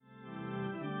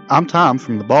I'm Tom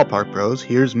from the Ballpark Bros.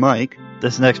 Here's Mike.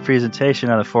 This next presentation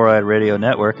on the Four Eyed Radio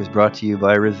Network is brought to you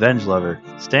by Revenge Lover.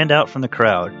 Stand out from the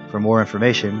crowd. For more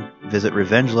information, visit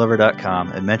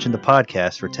revengelover.com and mention the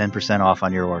podcast for 10% off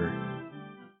on your order.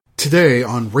 Today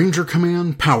on Ranger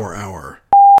Command Power Hour.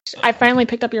 I finally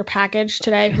picked up your package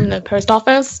today from the post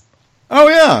office. Oh,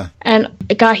 yeah. And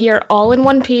it got here all in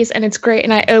one piece, and it's great.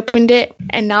 And I opened it,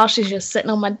 and now she's just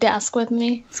sitting on my desk with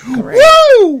me. It's great.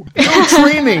 Woo! Go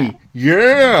Trini!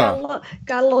 Yeah!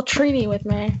 Got a little Trini with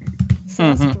me.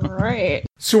 So that's great.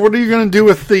 So what are you going to do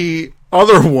with the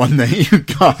other one that you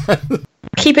got?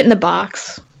 Keep it in the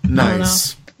box.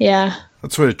 Nice. Yeah.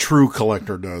 That's what a true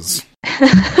collector does.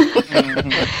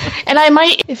 And I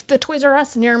might, if the Toys R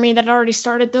Us near me that already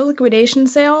started the liquidation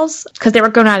sales, because they were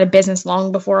going out of business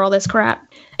long before all this crap,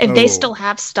 if they still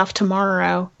have stuff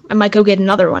tomorrow, I might go get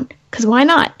another one. Because why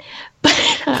not?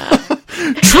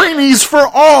 Trainees for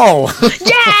all!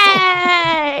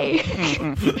 Yay!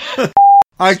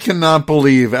 I cannot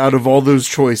believe out of all those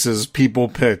choices, people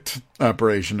picked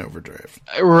Operation Overdrive.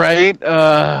 Right?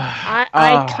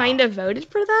 I kind of voted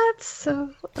for that, so...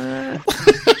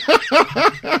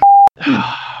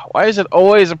 Why is it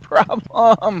always a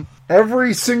problem?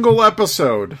 Every single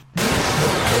episode.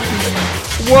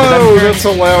 Whoa, that's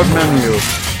a loud menu.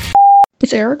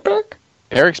 Is Eric back?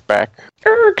 Eric's back.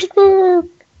 Eric's back!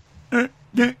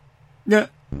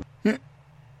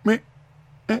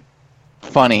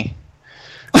 Funny.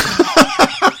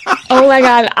 Oh my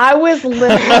god, I was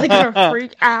literally gonna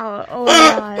freak out. Oh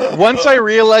my god. Once I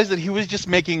realized that he was just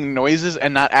making noises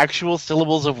and not actual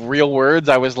syllables of real words,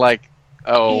 I was like,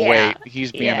 oh, wait,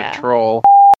 he's being a troll.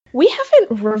 We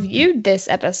haven't reviewed this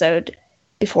episode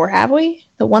before, have we?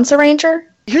 The Once a Ranger?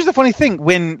 Here's the funny thing.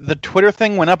 When the Twitter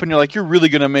thing went up and you're like, you're really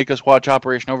going to make us watch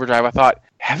Operation Overdrive, I thought,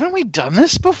 haven't we done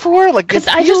this before? Like, because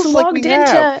I just logged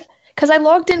into... Because I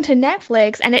logged into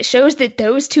Netflix, and it shows that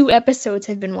those two episodes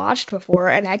have been watched before,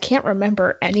 and I can't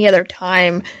remember any other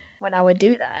time when I would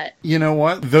do that. You know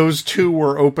what? Those two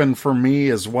were open for me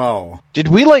as well. Did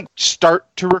we, start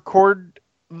to record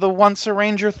the Once a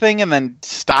Ranger thing and then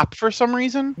stop for some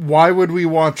reason? Why would we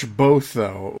watch both,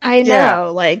 though? I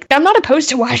know. Yeah. I'm not opposed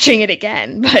to watching it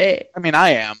again, but... I mean, I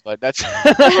am, but that's...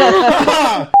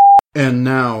 And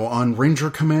now, on Ranger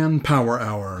Command Power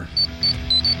Hour...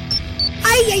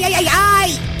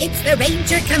 Aye! It's the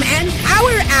Ranger Command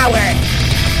Power Hour!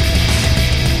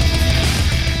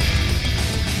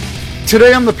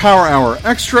 Today on the Power Hour,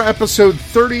 extra episode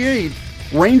 38,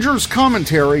 Rangers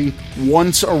Commentary,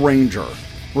 Once a Ranger.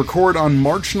 Record on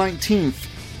March 19th,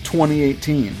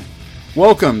 2018.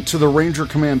 Welcome to the Ranger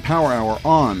Command Power Hour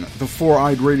on the Four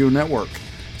Eyed Radio Network.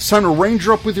 It's time to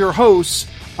Ranger up with your hosts.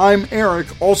 I'm Eric,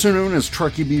 also known as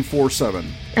Trekkie B47.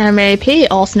 I'm AP,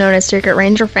 also known as Secret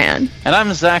Ranger Fan. And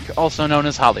I'm Zach, also known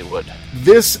as Hollywood.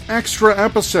 This extra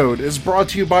episode is brought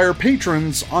to you by our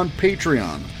patrons on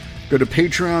Patreon. Go to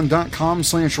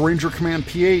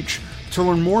patreon.com/RangerCommandPH to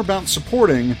learn more about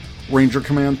supporting Ranger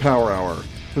Command Power Hour.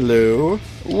 Hello?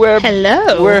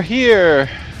 Hello. We're here.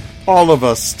 All of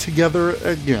us together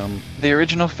again. The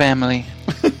original family.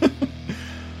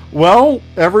 Well,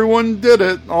 everyone did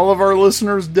it. All of our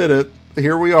listeners did it.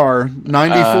 Here we are,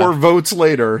 94 votes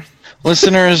later.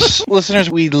 Listeners,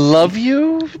 we love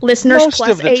you. Listeners most plus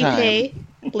of the AP. Time.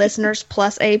 Listeners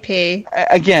plus AP.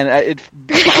 Again, it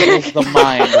boggles the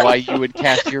mind why you would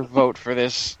cast your vote for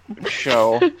this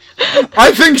show.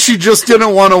 I think she just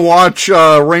didn't want to watch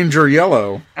Ranger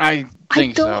Yellow. I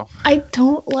think so. I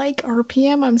don't like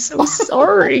RPM. I'm so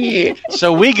sorry.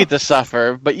 So we get to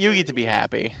suffer, but you get to be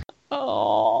happy.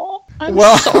 Oh, I'm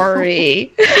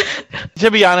sorry. To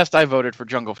be honest, I voted for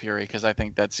Jungle Fury because I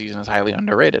think that season is highly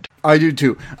underrated. I do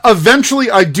too.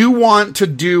 Eventually, I do want to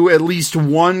do at least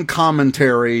one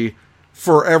commentary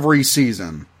for every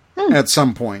season at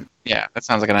some point. Yeah, that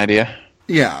sounds like an idea.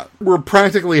 Yeah, we're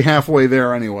practically halfway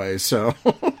there anyway, so...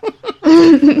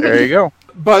 There you go.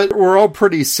 But we're all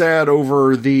pretty sad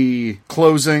over the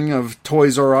closing of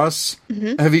Toys R Us.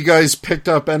 Mm-hmm. Have you guys picked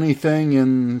up anything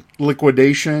in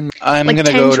liquidation? I'm going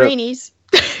to go trainees.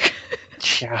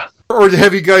 Yeah. Or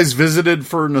have you guys visited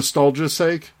for nostalgia's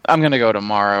sake? I'm going to go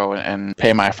tomorrow and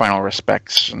pay my final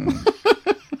respects and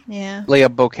lay a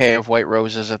bouquet of white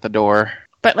roses at the door.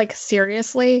 But,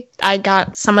 seriously, I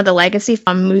got some of the Legacy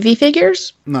movie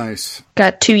figures. Nice.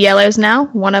 Got 2 yellows now.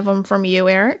 One of them from you,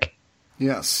 Eric.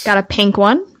 Yes. Got a pink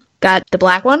one. Got the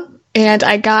black one. And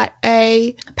I got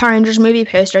a Power Rangers movie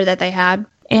poster that they had.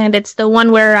 And it's the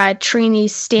one where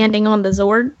Trini's standing on the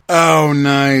Zord. Oh,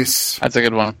 nice. That's a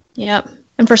good one. Yep.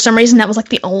 And for some reason, that was like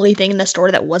the only thing in the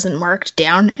store that wasn't marked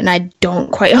down, and I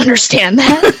don't quite understand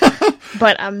that.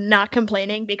 But I'm not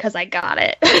complaining because I got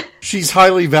it. She's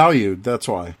highly valued, that's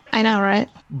why. I know, right?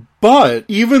 But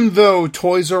even though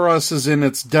Toys R Us is in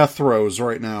its death throes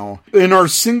right now, in our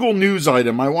single news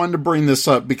item, I wanted to bring this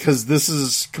up because this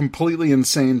is completely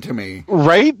insane to me.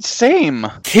 Right? Same.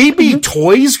 KB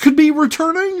Toys could be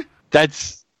returning?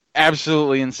 That's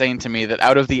absolutely insane to me, that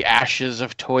out of the ashes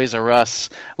of Toys R Us,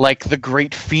 like the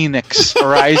great phoenix,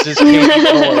 arises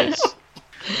KB Toys.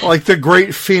 Like the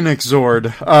great Phoenix Zord.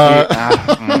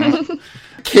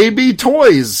 KB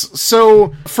Toys.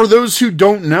 So, for those who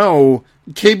don't know,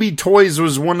 KB Toys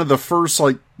was one of the first,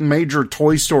 like, major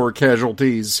toy store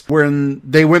casualties when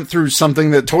they went through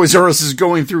something that Toys R Us is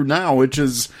going through now, which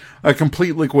is a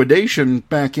complete liquidation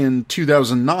back in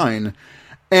 2009.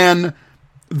 And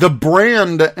the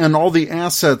brand and all the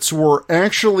assets were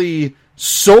actually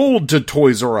sold to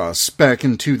Toys R Us back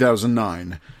in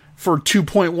 2009 for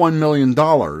 $2.1 million.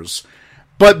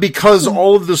 But because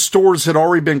all of the stores had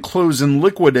already been closed and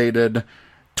liquidated,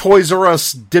 Toys R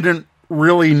Us didn't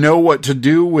really know what to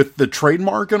do with the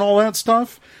trademark and all that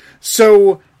stuff.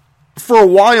 So for a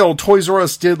while, Toys R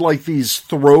Us did like these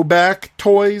throwback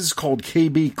toys called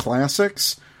KB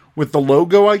Classics with the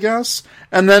logo, I guess.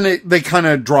 And then they kind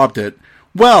of dropped it.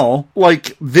 Well,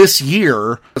 like this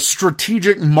year,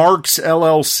 Strategic Marks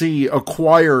LLC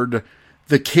acquired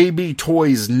the KB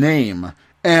Toys name,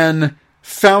 and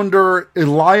founder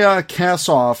Ilya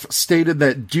Kassoff stated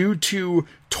that due to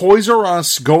Toys R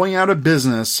Us going out of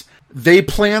business, they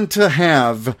plan to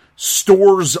have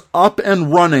stores up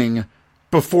and running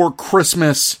before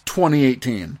Christmas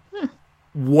 2018.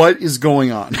 What is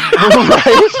going on?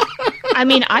 I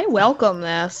mean, I welcome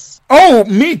this. Oh,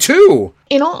 me too!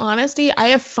 In all honesty, I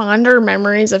have fonder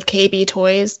memories of KB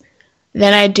Toys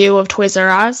than I do of Toys R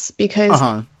Us, because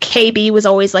KB was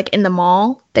always, like, in the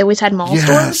mall. They always had mall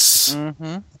stores.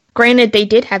 Mm-hmm. Granted, they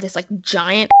did have this, like,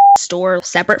 giant store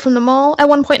separate from the mall at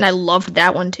one point, and I loved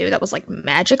that one, too. That was, like,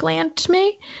 Magic Land to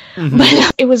me. Mm-hmm.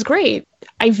 But it was great.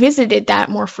 I visited that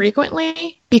more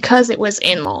frequently because it was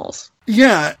in malls.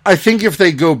 Yeah, I think if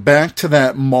they go back to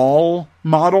that mall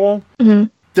model,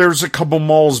 there's a couple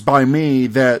malls by me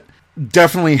that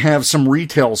definitely have some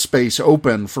retail space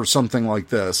open for something like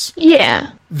this.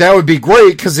 Yeah. That would be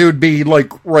great, because it would be,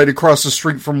 like, right across the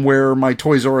street from where my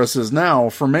Toys R Us is now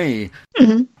for me.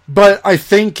 Mm-hmm. But I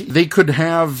think they could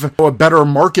have a better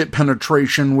market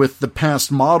penetration with the past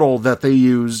model that they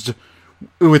used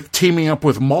with teaming up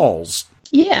with malls.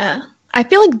 Yeah. I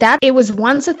feel like that it was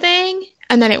once a thing,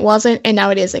 and then it wasn't, and now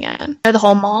it is again. The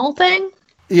whole mall thing?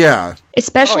 Yeah.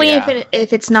 Especially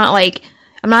if it's not like,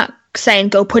 I'm not saying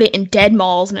go put it in dead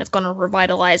malls and it's going to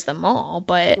revitalize the mall,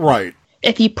 but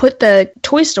if you put the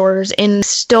toy stores in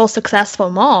still successful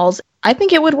malls, I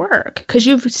think it would work, because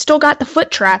you've still got the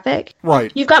foot traffic.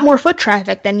 Right. You've got more foot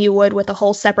traffic than you would with a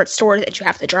whole separate store that you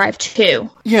have to drive to.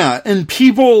 Yeah, and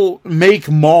people make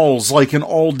malls like an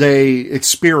all-day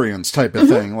experience type of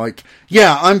thing. Like,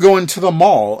 yeah, I'm going to the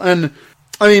mall. And,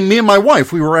 I mean, me and my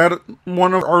wife, we were at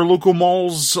one of our local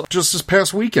malls just this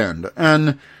past weekend,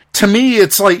 and to me,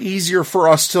 it's, like, easier for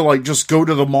us to, like, just go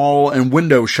to the mall and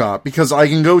window shop, because I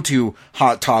can go to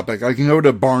Hot Topic, I can go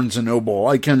to Barnes & Noble,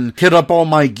 I can hit up all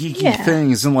my geeky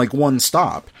things in, like, one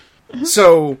stop.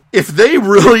 So, if they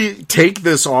really take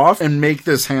this off and make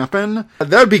this happen,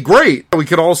 that'd be great. We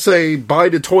could all say bye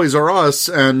to Toys R Us,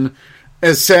 and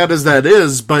as sad as that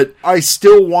is, but I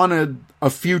still wanted a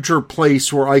future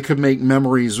place where I could make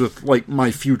memories with, like,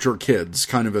 my future kids,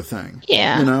 kind of a thing.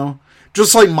 Yeah. You know?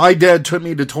 Just like my dad took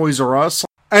me to Toys R Us,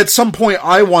 at some point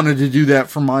I wanted to do that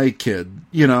for my kid,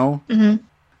 you know? Mm-hmm.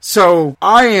 So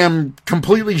I am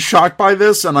completely shocked by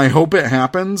this, and I hope it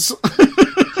happens.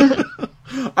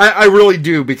 I really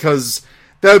do, because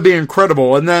that would be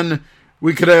incredible. And then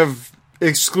we could have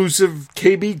exclusive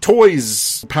KB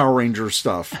Toys Power Ranger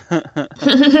stuff.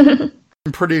 I'm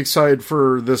pretty excited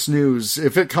for this news.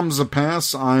 If it comes to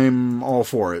pass, I'm all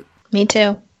for it. Me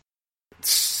too.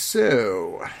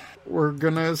 So, we're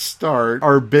gonna start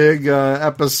our big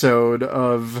episode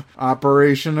of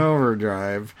Operation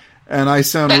Overdrive, and I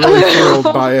sound really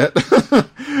thrilled by it.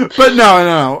 But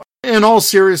no. In all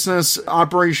seriousness,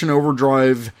 Operation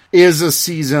Overdrive is a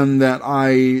season that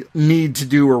I need to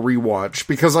do a rewatch,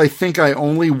 because I think I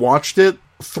only watched it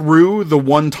through the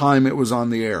one time it was on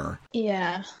the air.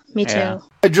 Yeah, me too.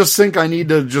 I just think I need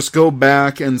to just go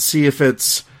back and see if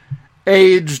it's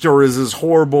aged or is as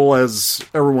horrible as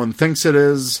everyone thinks it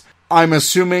is. I'm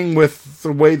assuming with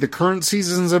the way the current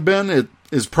seasons have been, it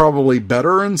is probably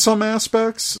better in some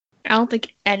aspects. I don't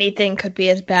think anything could be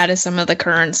as bad as some of the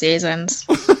current seasons.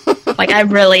 Like, I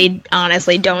really,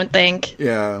 honestly don't think.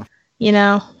 Yeah. You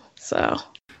know? So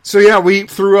yeah, we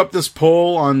threw up this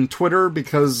poll on Twitter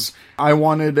because I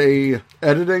wanted a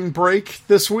editing break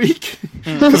this week.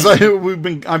 Because I've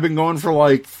been going for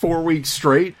like 4 weeks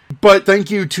straight. But thank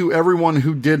you to everyone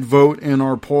who did vote in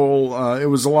our poll. It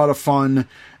was a lot of fun.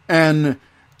 And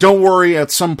don't worry, at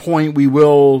some point we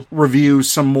will review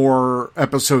some more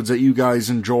episodes that you guys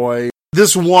enjoy.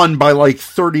 This won by like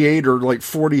 38 or like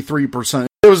 43%.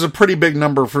 It was a pretty big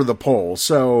number for the poll.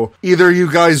 So either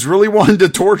you guys really wanted to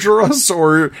torture us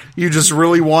or you just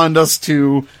really wanted us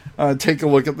to take a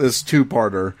look at this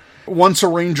two-parter. Once a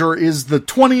Ranger is the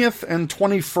 20th and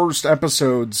 21st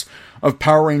episodes of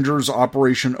Power Rangers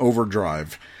Operation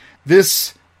Overdrive.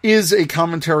 This is a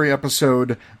commentary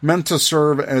episode meant to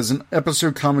serve as an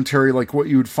episode commentary like what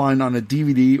you would find on a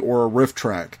DVD or a riff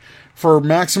track. For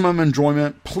maximum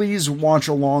enjoyment, please watch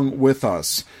along with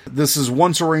us. This is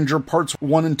Once a Ranger Parts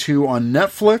 1 and 2 on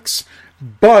Netflix,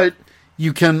 but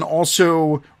you can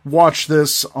also watch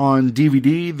this on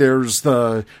DVD. There's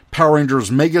the Power Rangers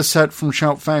Mega Set from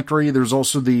Shout Factory. There's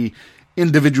also the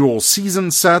individual season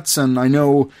sets, and I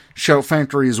know Shout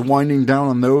Factory is winding down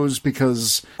on those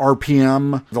because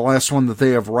RPM, the last one that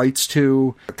they have rights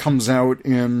to, comes out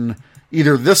in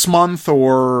either this month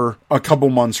or a couple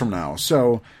months from now.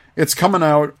 So it's coming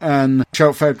out, and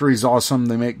Shout Factory's awesome.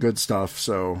 They make good stuff,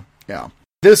 so yeah.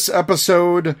 This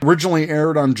episode originally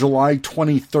aired on July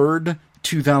 23rd,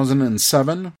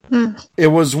 2007. It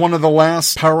was one of the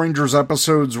last Power Rangers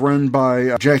episodes written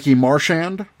by Jackie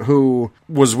Marchand, who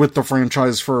was with the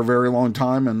franchise for a very long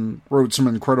time and wrote some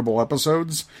incredible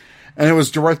episodes. And it was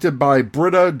directed by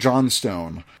Britta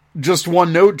Johnstone. Just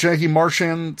one note, Jackie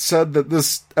Marchand said that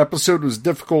this episode was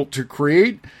difficult to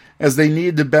create, as they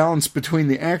needed to balance between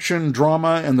the action,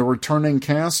 drama, and the returning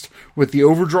cast with the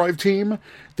Overdrive team.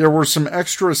 There were some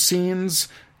extra scenes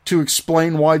to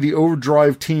explain why the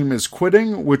Overdrive team is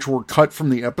quitting, which were cut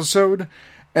from the episode.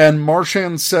 And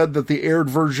Marchand said that the aired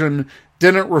version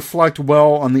didn't reflect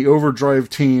well on the Overdrive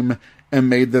team and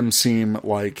made them seem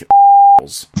like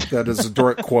assholes. That is a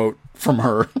direct quote from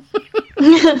her.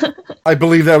 I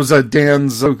believe that was a Dan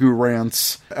Zoku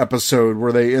Rants episode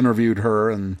where they interviewed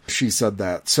her and she said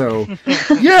that. So,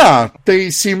 yeah, they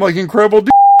seem like incredible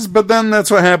dudes, but then that's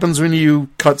what happens when you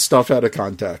cut stuff out of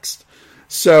context.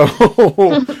 So,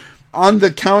 on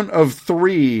the count of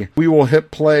 3, we will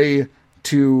hit play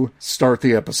to start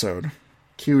the episode.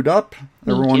 Queued up.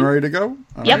 Everyone ready to go?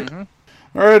 Yep. All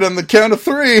right, on the count of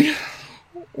 3.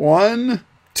 1,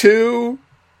 2,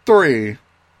 3.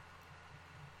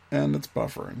 And it's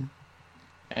buffering.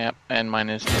 Yep, and mine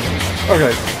is.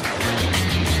 Okay.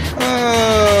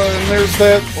 And there's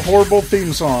that horrible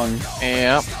theme song.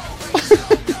 Yep.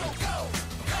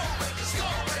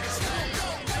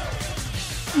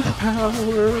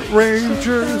 Power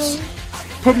Rangers,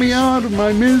 put me out of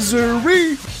my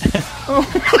misery.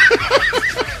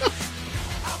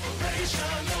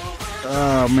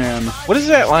 Oh, man. What does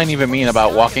that line even mean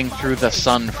about walking through the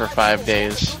sun for 5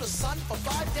 days?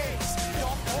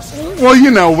 Well, you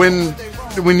know,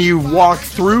 when you walk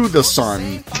through the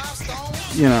sun,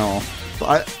 you know,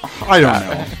 I don't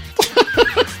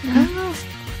know.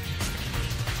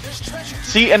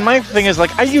 See, and my thing is,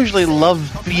 like, I usually love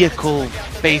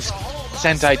vehicle-based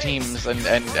Sentai teams and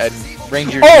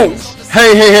Ranger teams.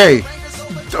 Hey.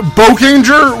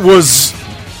 Boukenger was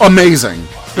amazing.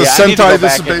 The Sentai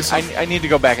this is based on. I need to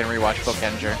go back and rewatch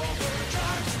Boukenger.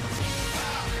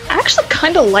 I actually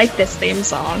kind of like this theme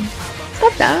song. It's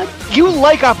not bad. You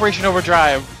like Operation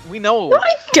Overdrive. We know. No,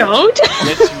 I don't.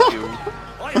 Yes, you do.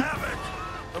 I have it!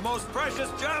 The most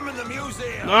precious gem in the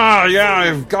museum! Ah, yeah,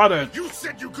 I've got it. You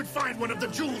said you could find one of the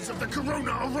jewels of the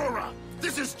Corona Aurora!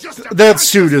 This is just a That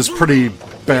suit is pretty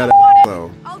bad, though.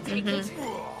 I'll take it.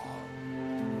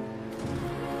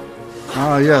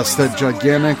 Ah, yes, that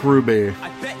gigantic ruby. I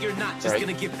bet you're not just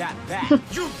gonna give that back.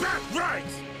 You bet right!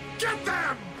 Get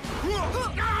them!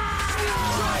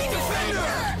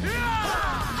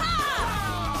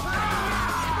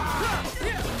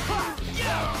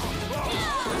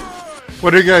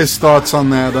 What are you guys' thoughts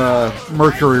on that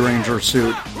Mercury Ranger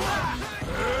suit?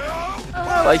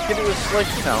 I like it. It was like,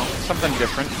 you know, something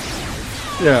different.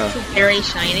 Yeah. Very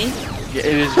shiny. Yeah,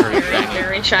 it is very shiny.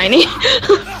 Very shiny.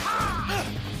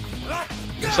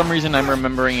 For some reason, I'm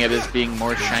remembering it as being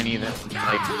more shiny than,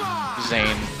 like,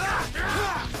 Zane.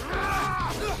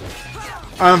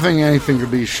 I don't think anything could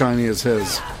be shiny as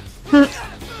his.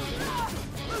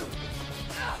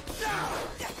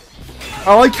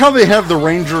 I like how they have the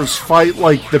Rangers fight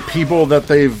like the people that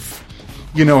they've,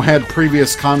 you know, had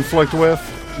previous conflict with.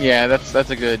 Yeah,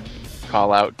 that's a good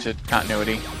call out to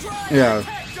continuity. Yeah.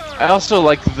 I also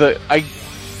like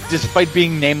despite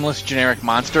being nameless generic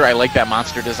monster, I like that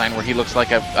monster design where he looks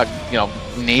like a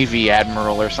Navy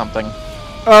admiral or something.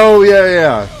 Oh,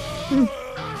 yeah.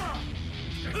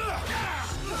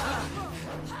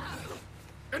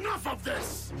 Enough of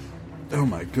this! Oh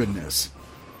my goodness.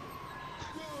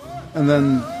 And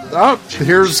then,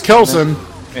 here's Kelson.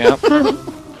 Yeah.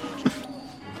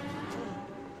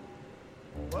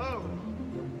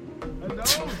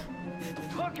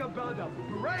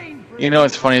 You know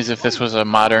what's funny is if this was a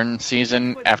modern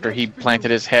season, after he planted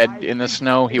his head in the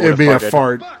snow, he would have farted. It'd be a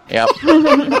fart. Yep.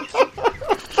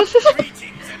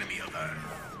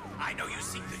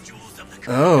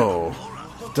 Oh.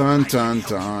 Dun, dun,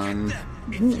 dun.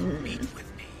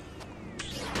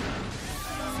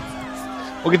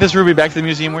 We'll get this ruby back to the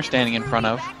museum we're standing in front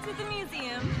of.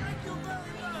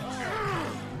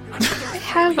 I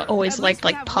have always liked,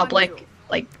 public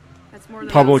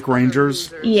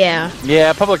rangers. Yeah.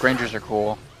 Yeah, public rangers are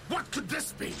cool. What could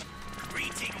this be?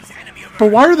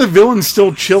 But why are the villains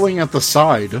still chilling at the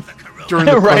side during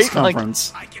the press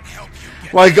conference?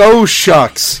 Oh,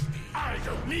 shucks. I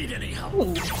don't need any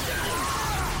help.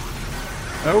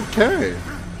 Okay.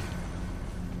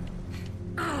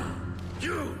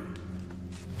 You!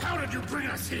 How did you bring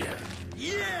us here?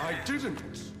 Yeah! I didn't.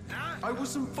 I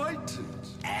was invited.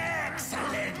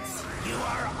 Excellent! You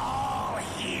are all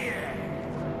here.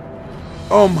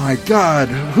 Oh my god,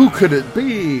 who could it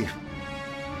be?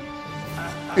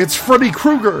 It's Freddy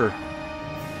Krueger.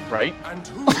 Right? And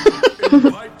who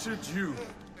invited you?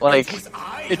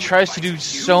 It tries to do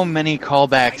so many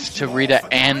callbacks to Rita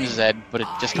and Zed, but it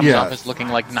just comes off as looking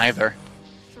like neither.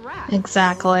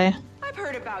 Exactly. I've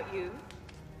heard about you.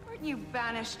 Weren't you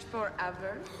banished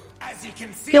forever? As you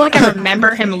can see, I feel like I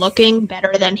remember him looking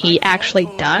better than he actually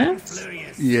does.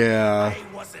 Yeah.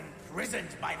 I was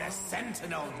imprisoned by the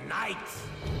Sentinel Knight.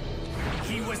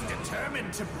 He was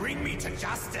determined to bring me to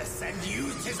justice and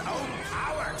used his own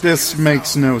power. This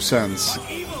makes no sense.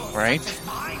 Right?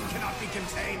 Mine cannot be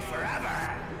contained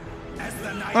forever.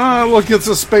 Look, it's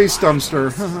a space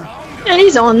dumpster. And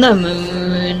he's on the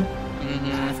moon.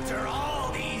 After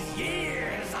all these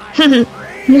years,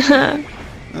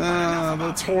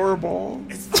 That's horrible. one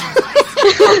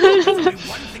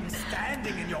thing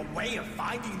standing in your way of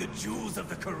finding the jewels of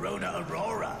the Corona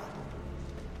Aurora.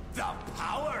 The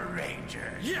Power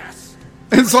Ranger. Yes!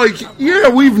 It's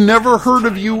we've never heard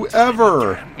of you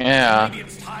ever. Yeah. Maybe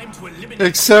it's time to eliminate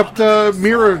Except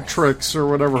Miratrix or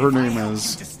whatever her name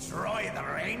is. destroy the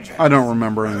Ranger. I don't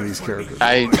remember any of these characters.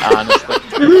 I honestly...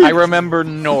 I remember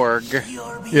Norg.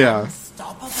 Yeah.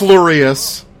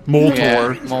 Flurious.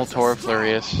 Moltor. Yeah, Moltor,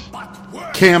 Flurious.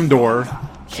 Camdor.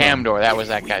 Camdor, that was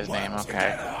that guy's name,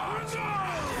 okay.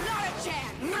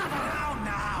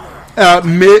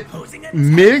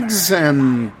 Miggs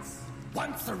and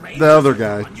the other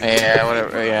guy. Yeah,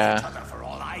 whatever, yeah.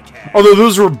 Although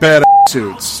those were badass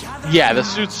suits. Yeah, the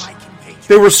suits...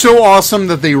 They were so awesome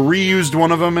that they reused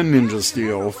one of them in Ninja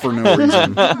Steel for no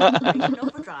reason.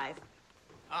 I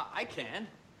can.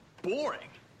 Boring.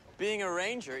 Being a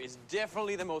ranger is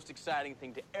definitely the most exciting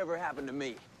thing to ever happen to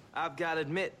me. I've got to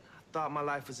admit, I thought my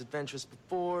life was adventurous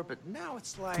before, but now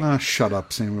it's like... Shut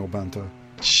up, Samuel Bento.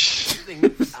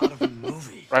 out of a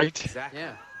movie. Right? Exactly.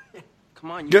 Yeah.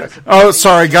 Come on,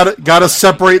 sorry, gotta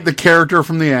separate the character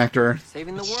from the actor.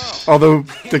 Saving the world. Although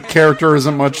the character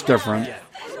isn't much different.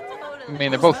 I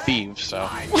mean, they're both thieves, so...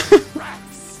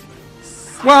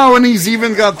 Wow, and he's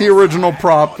even got the original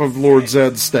prop of Lord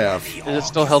Zed's staff. Is it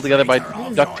still held together by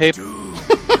duct tape?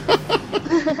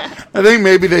 I think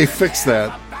maybe they fixed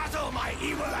that.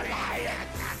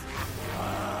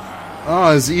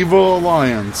 His evil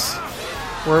alliance.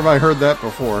 Where have I heard that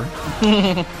before?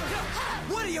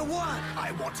 What do you want?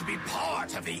 I want to be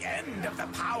part of the end of the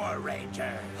Power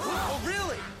Ranger. Oh,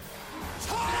 really?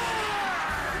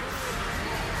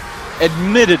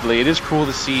 Admittedly, it is cool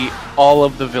to see all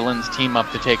of the villains team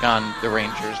up to take on the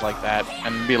Rangers like that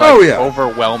and be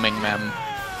overwhelming them.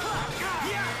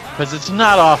 Because it's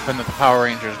not often that the Power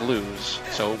Rangers lose,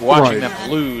 so watching them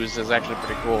lose is actually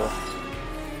pretty cool.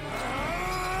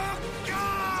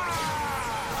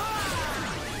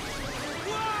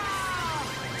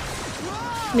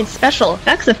 I mean, special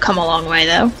effects have come a long way,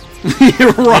 though.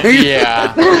 Right?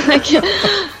 Yeah.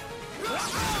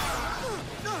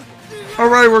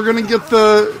 Alright, we're gonna get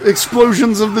the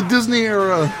explosions of the Disney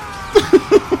era.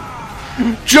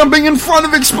 Jumping in front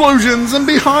of explosions and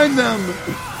behind them.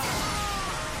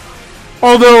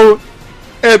 Although,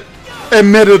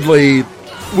 admittedly,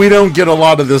 we don't get a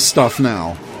lot of this stuff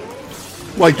now.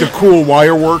 Like the cool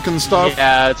wire work and stuff.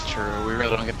 Yeah, it's true. We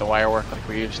really don't get the wire work like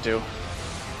we used to.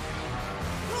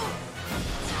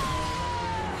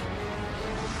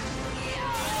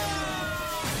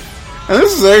 And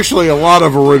this is actually a lot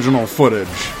of original footage.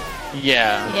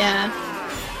 Yeah. Yeah.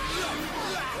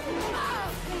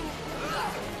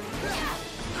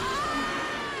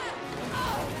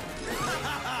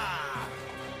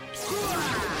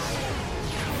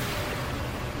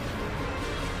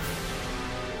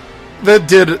 That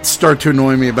did start to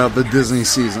annoy me about the Disney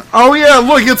season. Oh yeah,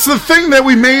 look, it's the thing that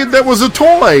we made that was a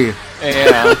toy!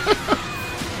 Yeah.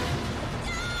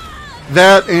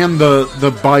 That and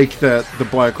the bike that the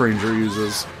Black Ranger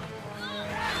uses.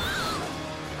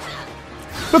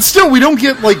 But still, we don't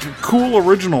get, like, cool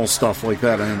original stuff like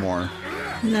that anymore.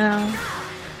 No.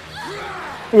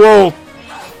 Well,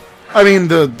 I mean,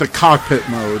 the cockpit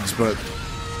modes, but...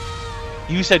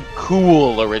 You said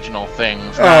cool original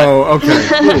things. Oh, okay.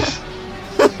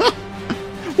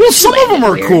 Well, some of them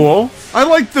are cool. I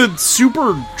like the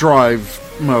Super Drive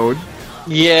mode.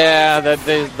 Yeah,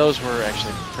 those were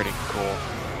actually pretty cool.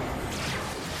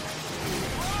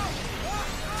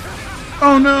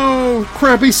 Oh no!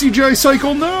 Crappy CGI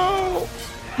cycle, no!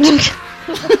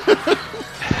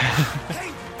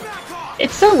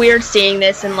 It's so weird seeing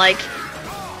this in, like,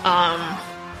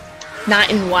 not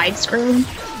in widescreen.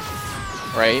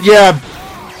 Right? Yeah.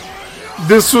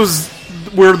 This was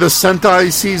where the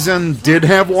Sentai season did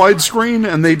have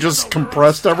widescreen, and they just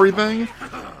compressed everything.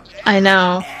 I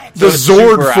know. The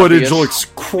Zord footage looks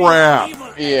crap.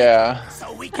 Yeah.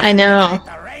 I know.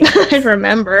 I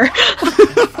remember.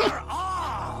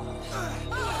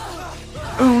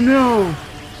 Oh no.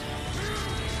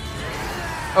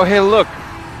 Oh hey look,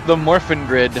 the Morphin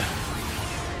Grid.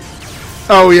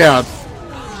 Oh yeah.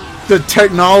 The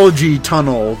technology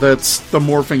tunnel, that's the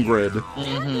Morphin Grid.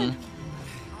 Mm-hmm.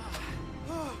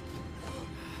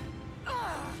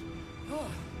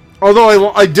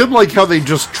 Although I did like how they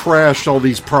just trashed all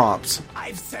these props.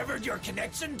 I've severed your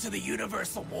connection to the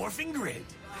Universal Morphing Grid.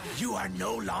 You are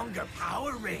no longer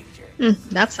Power Ranger.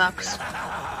 That sucks.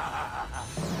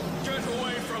 Get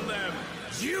away from them!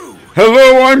 You!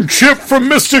 Hello, I'm Chip from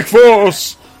Mystic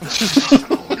Force! Destroy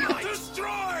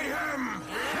him!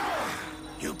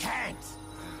 You can't.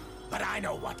 But I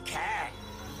know what can.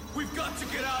 We've got to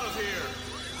get out of here!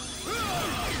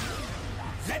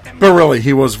 But really,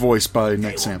 he was voiced by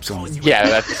Nick Sampson.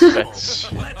 Yeah, that's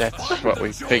what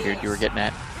we figured you were getting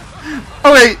at.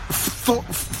 Okay,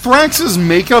 Thrax's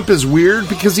makeup is weird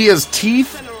because he has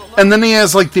teeth, and then he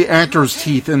has, like, the actor's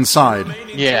teeth inside.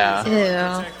 Yeah.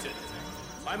 Yeah.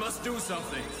 I must do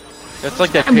something. That's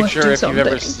like that picture, if you've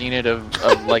ever seen it, of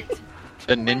like,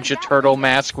 the Ninja Turtle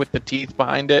mask with the teeth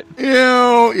behind it.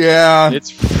 Ew, yeah. It's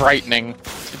frightening.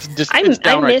 It's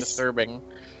downright disturbing.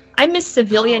 I miss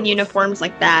civilian uniforms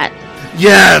like that.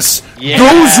 Yes! Yeah.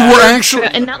 Those were actually...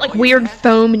 And not like weird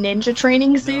foam ninja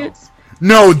training suits.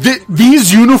 No,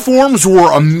 these uniforms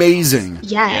were amazing.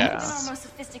 Yes.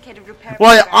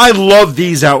 Well, I love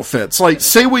these outfits. Like,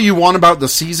 say what you want about the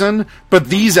season, but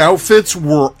these outfits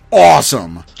were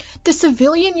awesome. The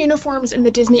civilian uniforms in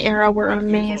the Disney era were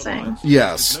amazing.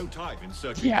 Yes.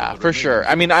 Yeah, for sure.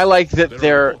 I mean, I like that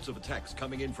they're,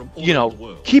 you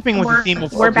know, keeping with the theme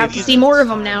of... We're about to see more of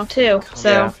them now, too.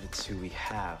 So. Yeah. It's who we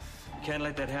have. Can't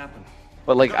let that happen.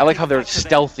 But, like, I like how they're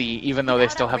stealthy, even though they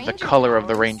still have the color of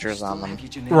the Rangers on them.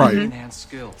 Right.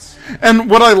 And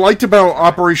what I liked about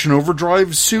Operation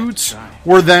Overdrive suits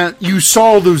were that you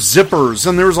saw those zippers,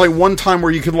 and there was, like, one time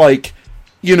where you could, like,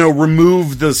 you know,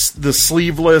 remove the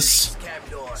sleeveless...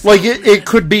 Like, it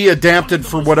could be adapted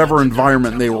for whatever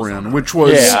environment they were in, which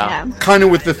was kind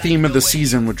of with the theme of the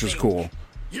season, which is cool.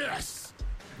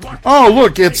 Oh,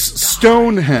 look, it's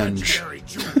Stonehenge.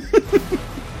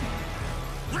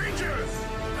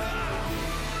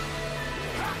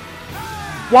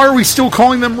 Why are we still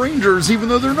calling them Rangers, even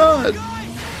though they're not?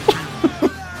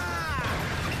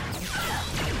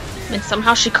 And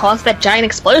somehow she caused that giant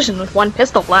explosion with one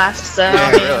pistol blast, so...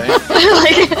 Yeah,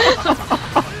 really?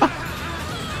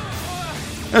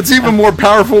 That's even more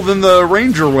powerful than the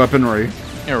Ranger weaponry.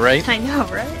 You're right. I know,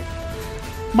 right?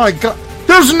 My God.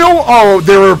 There's no... Oh,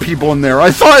 there are people in there.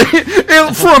 I thought...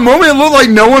 for a moment, it looked like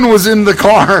no one was in the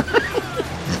car.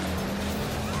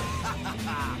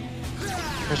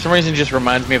 For some reason, it just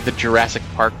reminds me of the Jurassic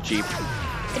Park Jeep.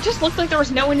 It just looked like there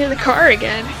was no one in the car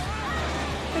again.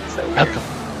 That's so weird. Welcome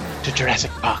to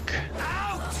Jurassic Park.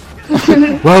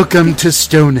 Welcome to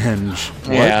Stonehenge.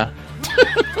 What? Yeah.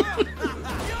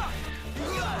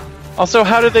 Also,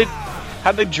 how did they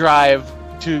drive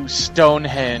to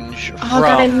Stonehenge from... Oh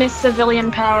god, I miss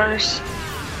civilian powers.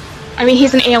 I mean,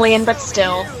 he's an alien, but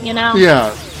still, you know?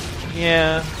 Yeah.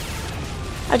 Yeah.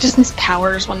 I just miss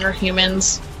powers when they're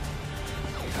humans.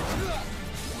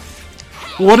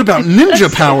 What about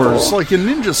ninja powers? Like in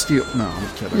Ninja Steel? No,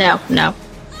 I'm kidding. No.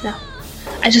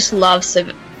 I just love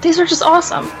these are just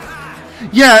awesome.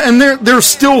 Yeah, and they're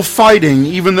still fighting,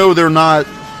 even though they're not,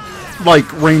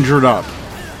 like, rangered up.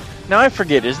 Now I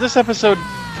forget, is this episode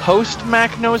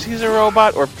post-Mac knows he's a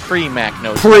robot, or pre-Mac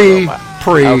knows he's a robot?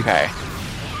 Pre. Okay.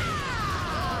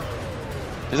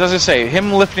 As I was going to say,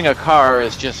 him lifting a car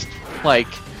is just, like...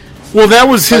 Well, that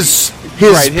was his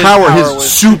power,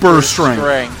 his super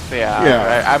strength.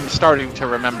 Yeah. I'm starting to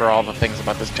remember all the things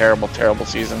about this terrible, terrible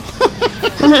season.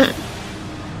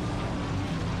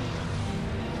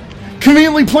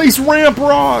 Conveniently placed ramp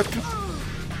rock!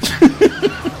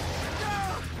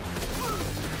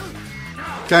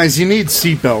 Guys, you need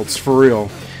seatbelts, for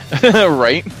real.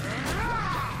 Right?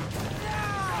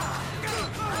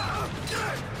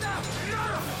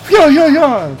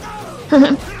 Yeah.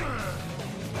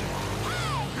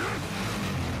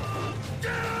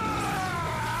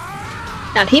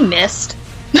 And he missed.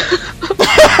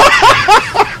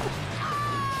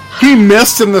 He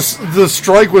missed, and the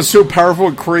strike was so powerful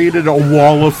it created a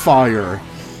wall of fire.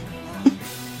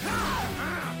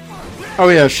 Oh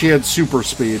yeah, she had super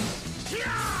speed.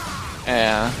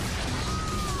 Yeah.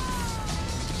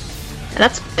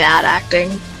 That's bad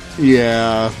acting.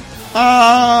 Yeah.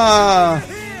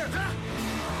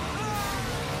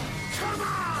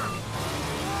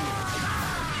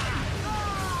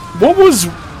 What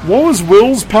was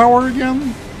Will's power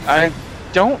again? I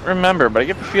don't remember, but I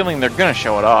get the feeling they're gonna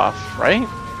show it off, right?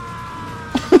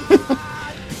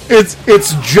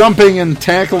 It's jumping and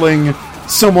tackling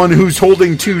someone who's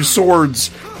holding two swords,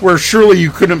 where surely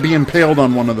you couldn't be impaled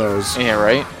on one of those. Yeah,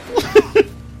 right.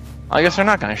 I guess they're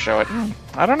not gonna show it.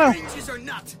 I don't know.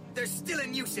 They're still a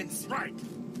nuisance. Right.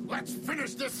 Let's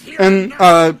finish this here. And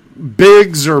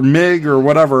Biggs or Mig or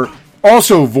whatever,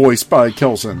 also voiced by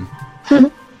Kelson.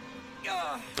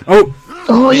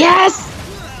 Oh yes!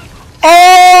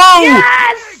 Oh!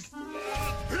 Yes!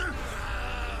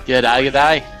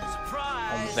 G'day.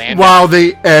 Wow,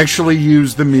 they actually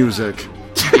used the music.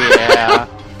 Yeah.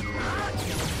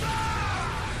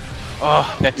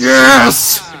 Oh, that's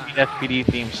yes! SPD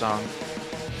theme song.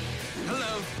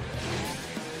 Hello.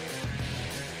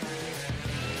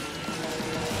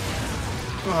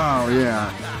 Oh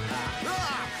yeah.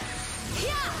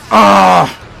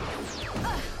 Ah!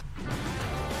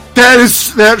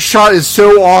 That shot is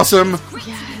so awesome.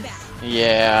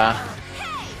 Yeah.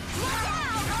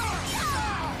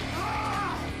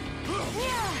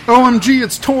 OMG,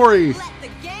 it's Tori.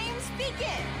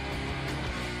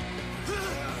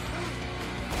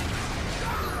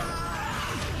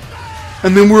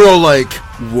 And then we're all like,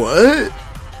 what?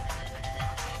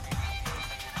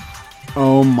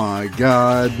 Oh my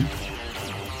god.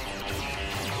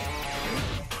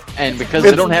 And because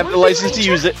they don't have the license to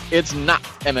use it, it's not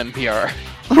MMPR.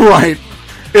 Right.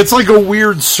 It's like a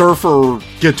weird surfer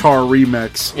guitar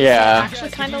remix. Yeah. I actually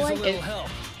kind of like it.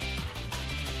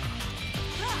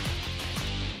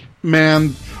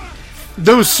 Man,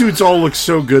 those suits all look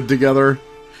so good together.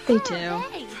 They do.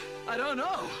 I don't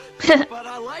know, but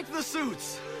I like the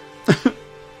suits.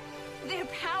 They're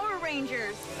Power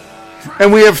Rangers.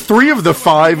 And we have 3 of the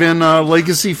 5 in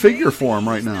Legacy figure form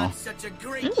right now.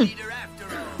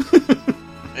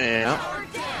 Yeah.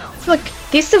 Look,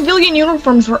 these civilian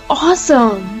uniforms were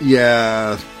awesome.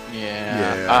 Yeah.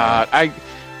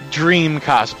 Dream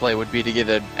cosplay would be to get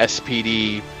an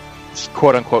SPD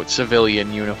quote-unquote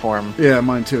civilian uniform. Yeah,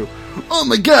 mine too. Oh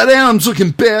my god, Adam's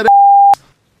looking bad.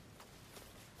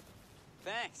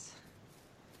 Thanks.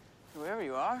 Whoever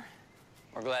you are,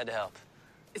 we're glad to help.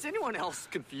 Is anyone else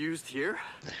confused here?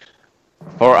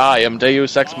 For I am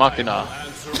Deus Ex Machina.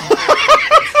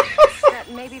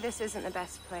 Maybe this isn't the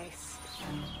best place.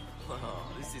 Oh,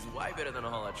 this is way better than a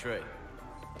Hall of Tree.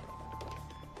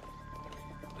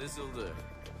 This'll do.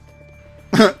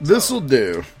 This'll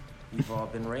do. You've all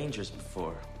been Rangers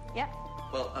before. Yeah.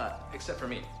 Well, except for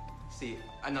me. See,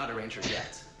 I'm not a Ranger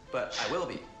yet, but I will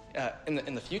be.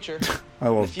 In the future. I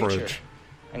love Bridge.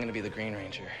 I'm gonna be the Green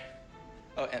Ranger.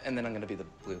 Oh, and then I'm gonna be the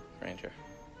Blue Ranger.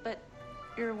 But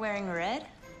you're wearing red?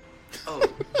 Oh,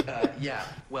 yeah.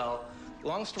 Well,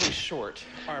 long story short,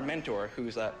 our mentor,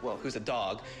 who's a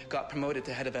dog, got promoted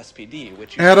to head of SPD,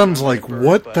 which Adam's like,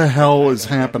 what the hell is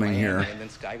happening here? And then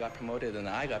Sky got promoted, and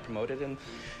I got promoted, and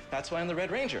that's why I'm the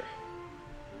Red Ranger.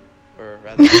 Or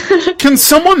rather, can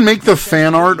someone make the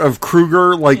fan art of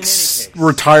Kruger like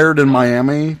retired in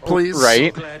Miami, please?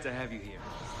 Right. Glad to have you here.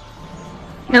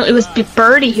 No, it was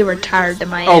Birdie who retired to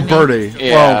Miami. Oh, Birdie.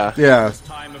 Yeah. Well, yeah.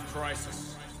 Time of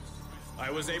crisis.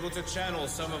 I was able to channel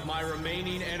some of my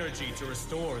remaining energy to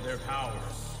restore their powers.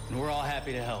 And we're all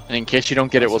happy to help. And in case you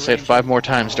don't get it, we'll say it 5 more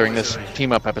times during this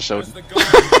team-up episode. It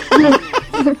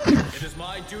is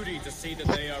my duty to see that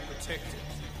they are protected.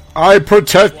 I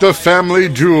protect the family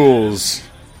jewels.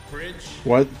 Bridge,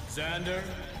 what? Xander,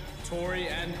 Tori,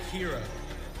 and Kira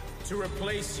to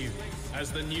replace you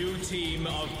as the new team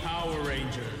of Power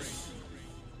Rangers.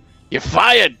 You're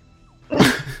fired!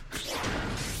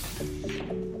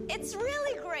 It's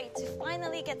really great to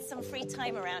finally get some free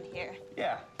time around here.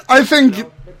 Yeah. I think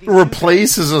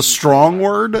replace is a strong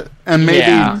word, and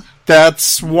maybe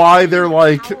that's why they're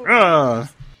like,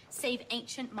 Save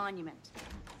ancient monument.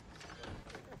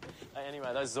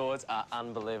 Anyway, those Zords are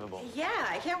unbelievable. Yeah,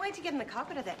 I can't wait to get in the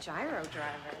cockpit of that gyro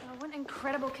driver. Oh, what an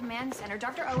incredible command center.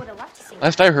 Dr. O would have loved to see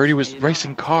Last I heard, he was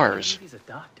racing cars. He's a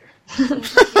doctor.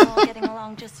 Seems like you're all getting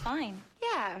along just fine.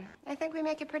 Yeah, I think we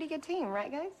make a pretty good team, right,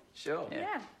 guys? Sure.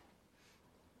 Yeah.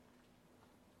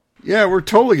 yeah, we're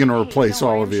totally going to replace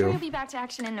all of I'm sure you. you'll be back to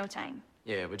action in no time.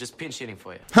 Yeah, we're just pinch hitting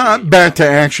for you. Back to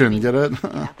action, get it?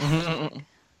 Come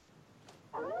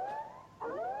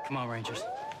on, Rangers.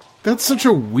 That's such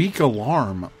a weak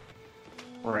alarm.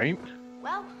 Right?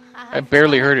 Well, I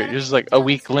barely heard it. Just like a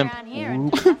weak limp.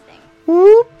 Whoop.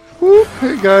 Whoop. Whoop.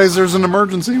 Hey guys, there's an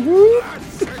emergency. Whoop.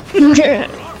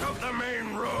 Block up the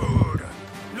main road.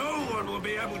 No one will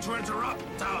be able to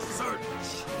interrupt our search.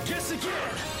 Guess again.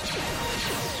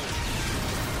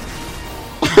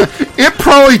 It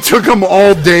probably took them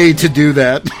all day to do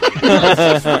that.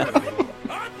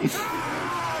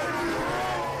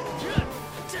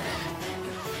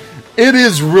 It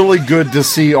is really good to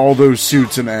see all those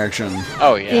suits in action.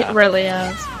 Oh, yeah. It really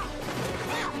is.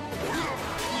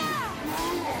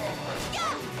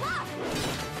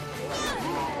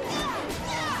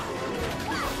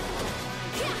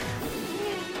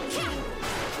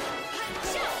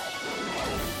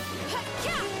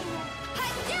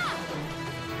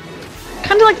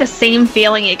 Kind of like the same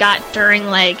feeling you got during,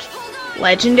 like,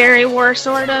 Legendary War,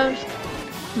 sort of.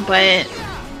 But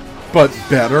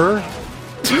better?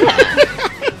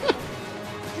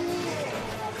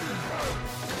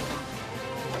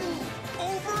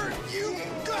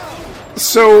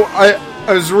 So, I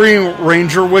was reading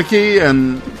Ranger Wiki,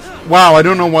 and wow, I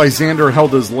don't know why Xander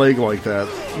held his leg like that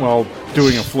while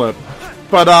doing a flip.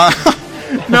 But,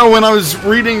 no, when I was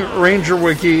reading Ranger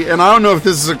Wiki, and I don't know if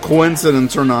this is a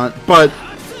coincidence or not, but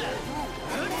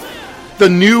the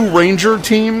new Ranger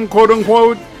team,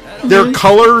 quote-unquote, their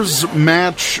colors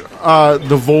match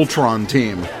the Voltron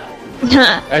team.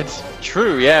 That's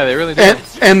true, yeah, they really do.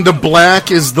 And the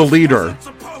black is the leader,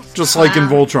 just like in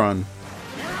Voltron.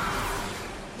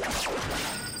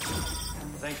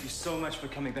 Thank you so much for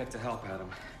coming back to help, Adam.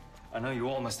 I know you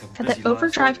all must have the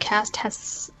Overdrive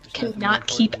cast cannot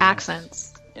keep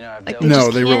accents. Like,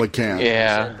 they really can't.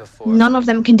 Yeah. None of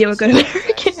them can do a good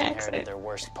American accent. Their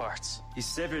worst parts. He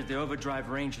severed the Overdrive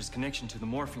Ranger's connection to the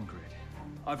morphing grid.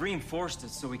 I've reinforced it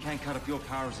so we can't cut up your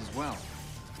powers as well.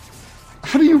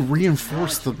 How do you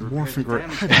reinforce the morphing grid? I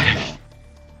don't know.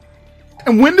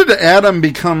 And when did Adam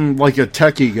become like a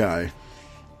techie guy?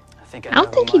 I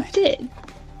don't think he did.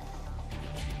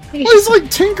 He's like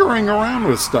tinkering around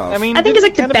with stuff. I think it's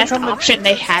like the best option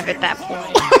they have at that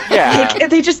point. Yeah. Like,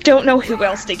 they just don't know who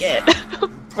else to get.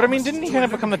 But I mean, didn't he kind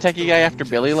of become the techie guy after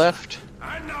Billy left?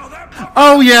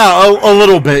 Oh yeah, a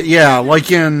little bit. Yeah,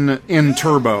 like in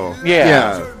Turbo.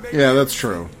 Yeah, that's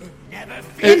true.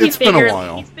 It's been a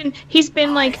while. He's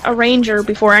been like a ranger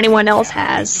before anyone else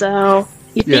has, so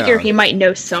you figure he might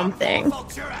know something.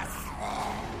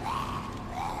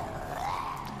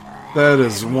 That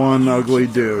is one ugly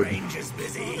dude.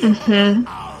 Mm-hmm.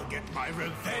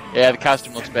 Yeah, the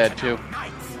costume looks bad too.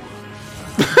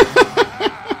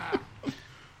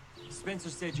 Spencer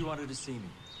said you wanted to see me.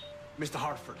 Mr.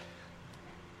 Hartford,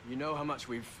 you know how much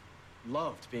we've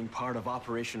loved being part of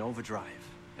Operation Overdrive.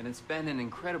 And it's been an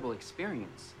incredible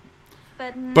experience.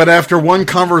 But after one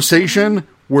conversation,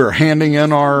 we're handing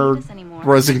in our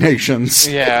resignations.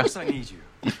 Yeah. I need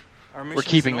you. We're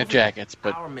keeping the jackets,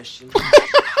 but our mission,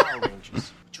 Power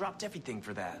Rangers, dropped everything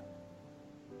for that.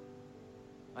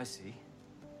 I see.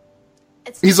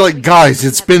 He's like, guys,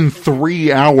 it's been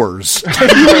 3 hours.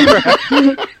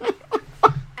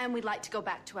 And we'd like to go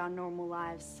back to our normal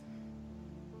lives.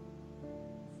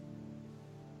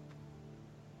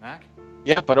 Mac?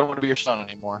 Yep, I don't want to be your son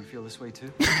anymore. You feel this way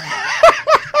too?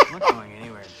 I'm not going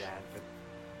anywhere, Dad, but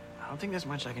I don't think there's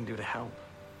much I can do to help.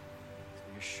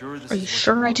 You're sure this Are you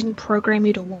sure I didn't program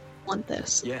you to want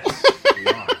this? Yes, we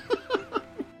are.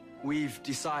 We've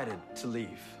decided to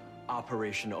leave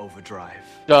Operation Overdrive.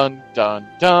 Dun, dun,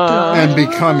 dun. And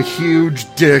become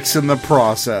huge dicks in the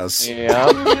process. Yeah.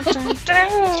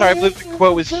 Sorry, I believe the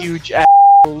quote was huge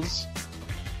assholes.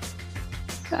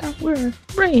 We're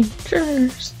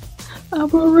Rangers.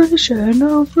 Operation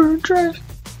Overdrive.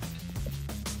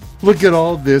 Look at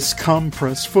all this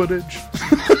compressed footage.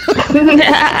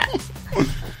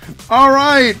 All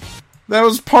right. That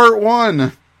was part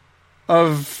 1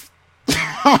 of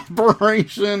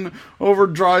Operation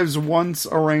Overdrive's Once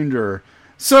a Ranger.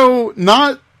 So,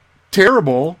 not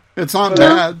terrible. It's not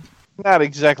bad. Not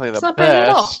exactly the best. It's not bad at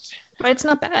all. But it's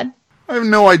not bad. I have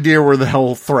no idea where the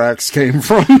hell Thrax came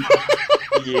from.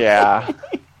 Yeah.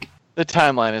 The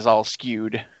timeline is all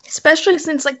skewed. Especially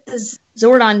since, like, the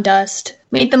Zordon dust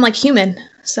made them, like, human.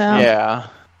 So yeah.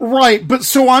 Right, but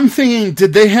so I'm thinking,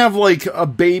 did they have, like, a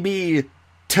baby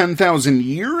 10,000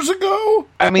 years ago?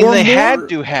 I mean, they had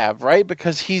to have, right?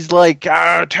 Because he's like,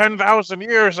 10,000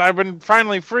 years, I've been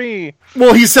finally free.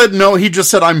 Well, he said no, he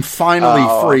just said, I'm finally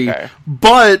free. Okay.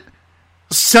 But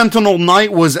Sentinel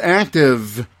Knight was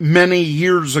active many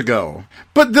years ago.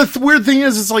 But the weird thing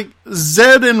is, it's like,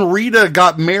 Zed and Rita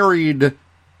got married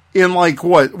in, like,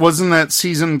 what? Wasn't that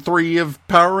season 3 of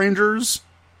Power Rangers?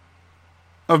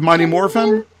 Of Mighty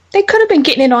Morphin? They could have been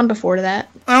getting it on before that.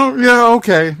 Oh, yeah,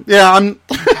 okay. Yeah, I'm...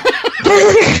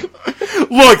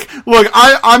 Look,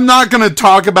 I'm not going to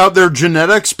talk about their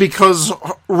genetics because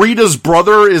Rita's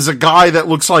brother is a guy that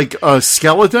looks like a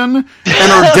skeleton, and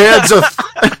her dad's a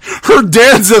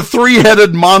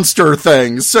 3-headed monster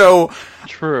thing, so...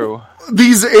 True.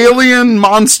 These alien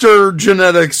monster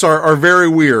genetics are very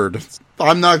weird.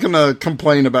 I'm not going to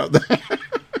complain about that.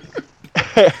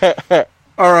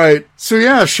 All right, so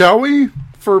yeah, shall we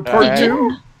for part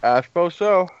 2? I suppose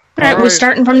so. All right, we're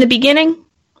starting from the beginning,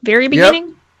 very beginning.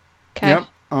 Yep. Okay. Yep.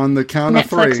 On the count of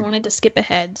 3. Netflix wanted to skip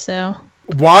ahead, so.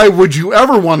 Why would you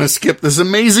ever want to skip this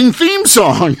amazing theme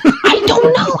song? I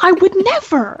don't know. I would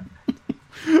never.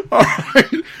 All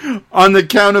right. On the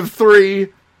count of 3.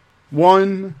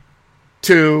 1,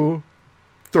 2,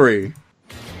 3.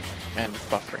 And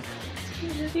buffering.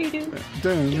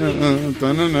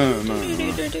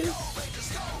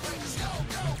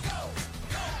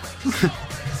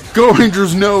 Go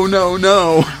Rangers, no, no,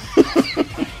 no.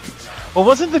 Well,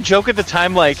 wasn't the joke at the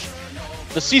time, like,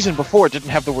 the season before didn't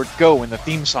have the word go in the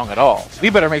theme song at all? We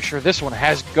better make sure this one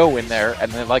has go in there,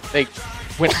 and then, like, they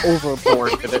went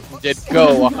overboard with it and did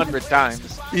go 100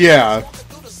 times. Yeah.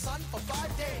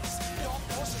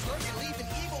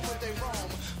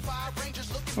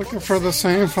 Looking for the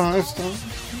same 5 stones.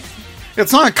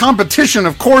 It's not a competition.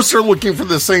 Of course they're looking for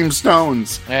the same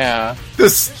stones. Yeah.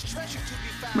 This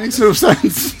makes no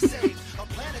sense.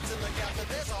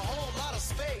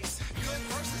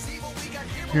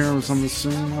 Heroes on the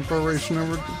scene, Operation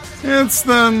Overdrive. It's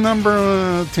the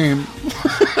number team.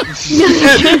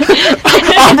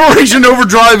 Operation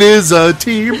Overdrive is a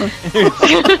team.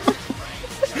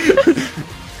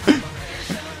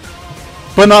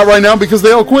 But not right now because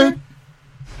they all quit.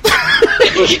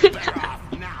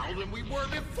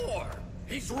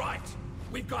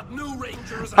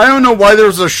 I don't know why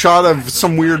there's a shot of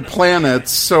some weird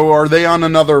planets. So are they on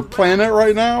another planet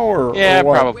right now, or yeah, or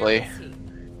what? Probably.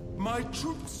 My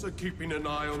troops are keeping an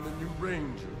eye on the new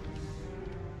Ranger,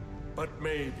 but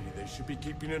maybe they should be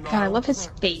keeping an eye. God, I love his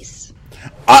face.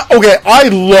 Okay, I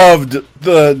loved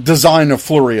the design of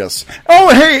Flurious.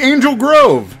 Oh, hey, Angel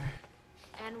Grove.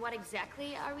 And what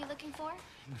exactly are we looking for?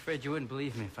 I'm afraid you wouldn't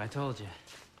believe me if I told you.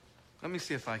 Let me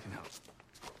see if I can help.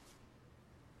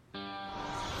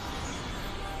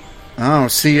 Oh,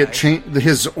 see,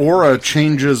 his aura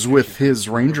changes with his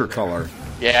Ranger color.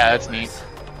 Yeah, that's neat. It's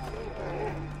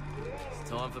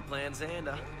time for Plan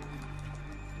Xander.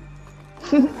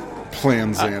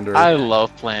 Plan Xander. I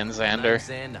love Plan Xander.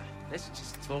 Xander. Let's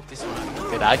just talk this one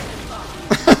out. Did I?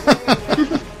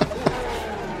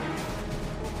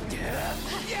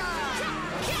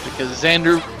 Because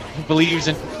Xander believes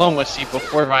in diplomacy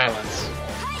before violence.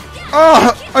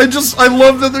 I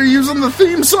love that they're using the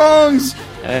theme songs.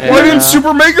 Why didn't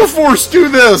Super Megaforce do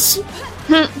this?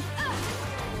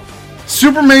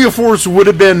 Super Megaforce would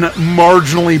have been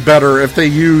marginally better if they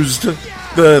used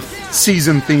the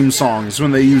season theme songs when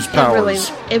they used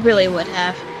powers. It really would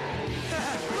have.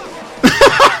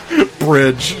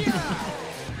 Bridge.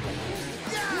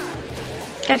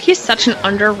 God, he's such an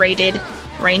underrated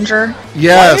Ranger.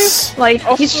 Yes.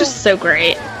 He's just so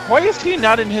great. Why is he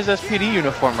not in his SPD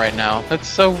uniform right now? That's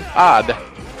so odd.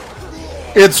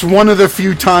 It's one of the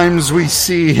few times we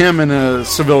see him in a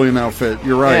civilian outfit.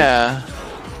 You're right. Yeah.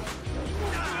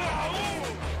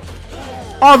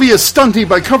 Obvious stunty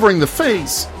by covering the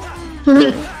face.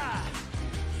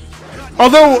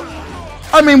 Although,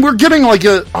 I mean, we're getting like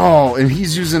a... Oh, and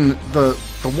he's using the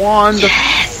wand.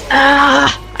 Yes!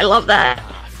 I love that.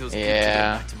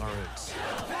 Yeah.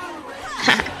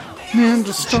 Man,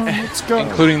 just stop. Let's go.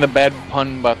 Including the bad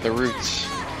pun about the roots.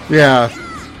 Yeah.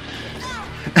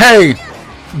 Hey,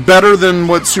 better than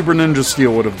what Super Ninja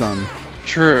Steel would have done.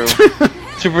 True.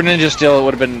 Super Ninja Steel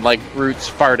would have been like Roots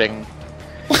farting.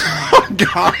 Oh,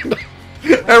 God.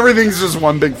 Everything's just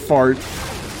one big fart.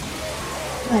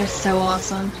 They're so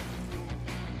awesome.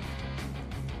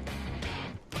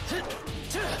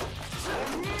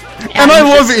 And I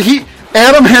love it.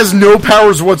 Adam has no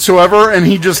powers whatsoever, and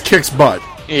he just kicks butt.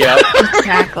 Yeah.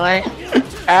 Exactly.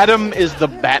 Adam is the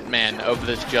Batman of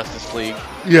this Justice League.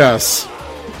 Yes.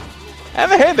 And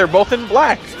hey, they're both in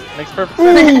black. Makes perfect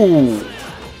sense. Ooh.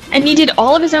 And he did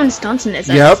all of his own stunts in this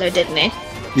episode, didn't he?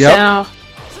 Yep. So...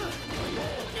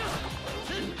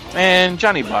 Man,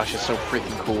 Johnny Bosch is so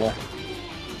freaking cool.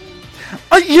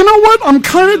 You know what? I'm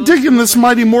kind of digging this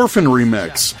Mighty Morphin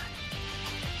remix.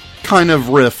 Kind of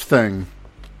riff thing.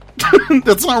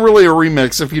 That's not really a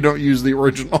remix if you don't use the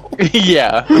original.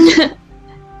 Yeah.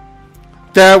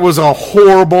 That was a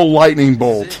horrible lightning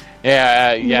bolt.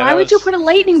 Yeah. Why would you put a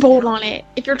lightning bolt on it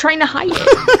if you're trying to hide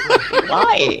it?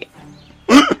 Why?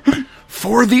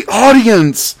 For the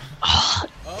audience. I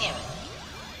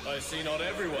see not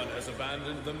everyone has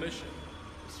abandoned the mission.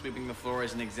 Sweeping the floor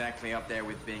isn't exactly up there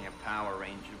with being a Power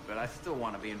Ranger, but I still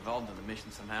want to be involved in the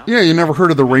mission somehow. Yeah, you never heard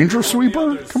of the Ranger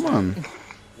Sweeper? Come on.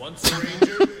 Once a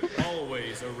Ranger,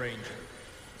 always a Ranger.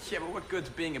 Yeah, but what good's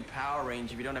being a Power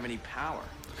Ranger if you don't have any power?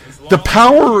 The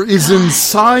power is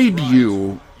inside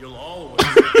you.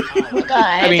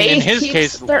 I mean, in his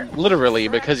case, literally,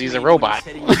 because he's a robot.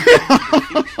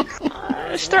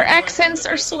 Their accents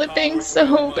are slipping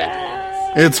so bad.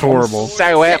 It's horrible.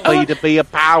 So happy to be a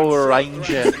Power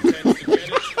Ranger.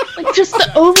 Like, just the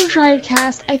Overdrive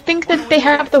cast, I think that they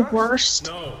have the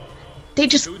worst. They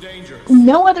just...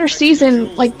 No other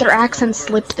season, like, their accents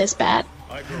slipped this bad.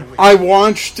 I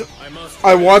watched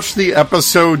the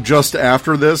episode just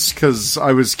after this, because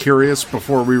I was curious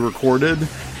before we recorded.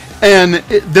 And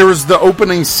there was the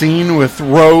opening scene with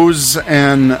Rose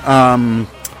and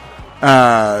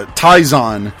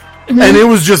Tyzon. Mm-hmm. And it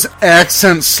was just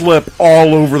accent slip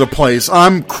all over the place.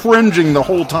 I'm cringing the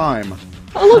whole time.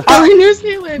 Oh, look, they're in New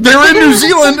Zealand. They're in New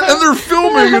Zealand, and they're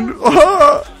filming. And,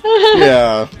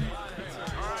 yeah.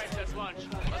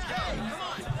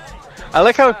 I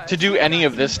like how to do any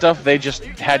of this stuff, they just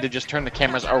had to just turn the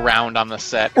cameras around on the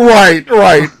set. Right.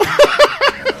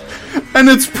 And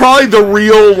it's probably the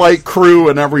real, like, crew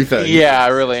and everything. Yeah,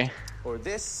 really. Or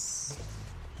this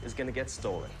is gonna get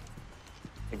stolen.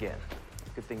 Again.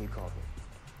 Good thing you called me.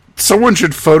 Someone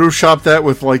should Photoshop that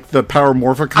with, like, the Power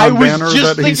Morphicon banner that he stole. I was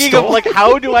just thinking of, like,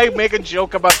 how do I make a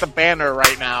joke about the banner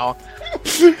right now?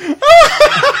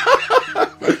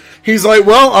 He's like,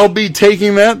 well, I'll be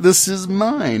taking that. This is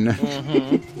mine.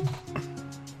 Mm-hmm.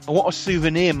 I want a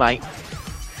souvenir, mate.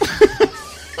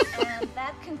 And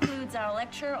that concludes our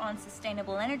lecture on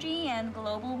sustainable energy and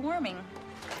global warming.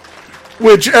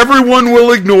 Which everyone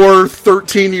will ignore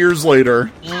 13 years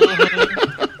later. Mm-hmm.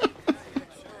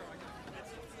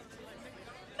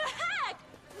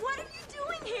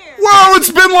 Wow,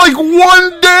 it's been like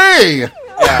 1 day!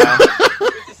 Yeah.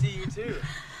 Good to see you too.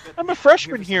 I'm a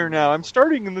freshman here now. I'm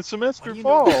starting in the semester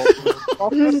fall. I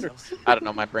don't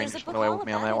know, my brain just went away with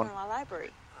me on that one.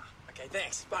 Okay,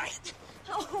 thanks. Bye.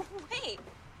 Oh, wait.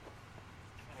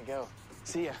 Gotta go.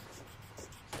 See ya.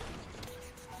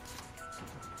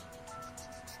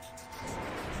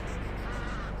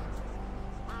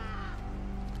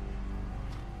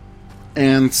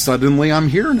 And suddenly I'm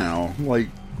here now. Like,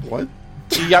 what?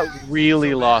 He got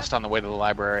really lost on the way to the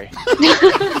library.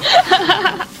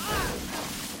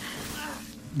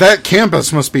 That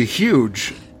campus must be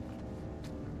huge.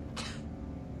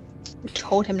 We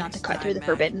told him not to cut through the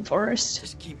Forbidden Forest.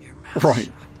 Just keep your mouth right.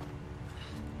 shut.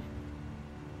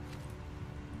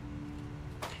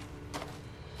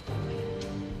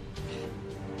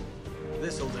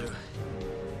 This'll do.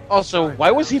 Also,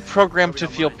 why was he programmed to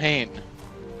feel pain?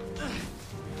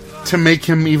 To make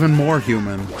him even more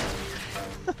human.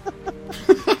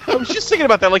 I was just thinking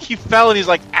about that. Like, he fell and he's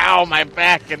like, ow, my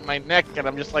back and my neck. And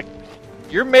I'm just like,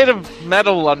 you're made of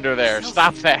metal under there.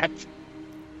 Stop that.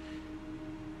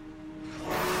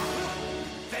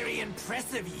 Very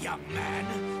impressive, young man.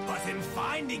 But in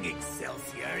finding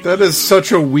Excelsior... That is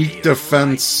such a weak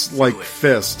defense, like,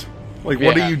 fist. Like,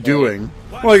 what are you doing?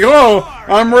 Like, oh,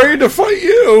 I'm ready to fight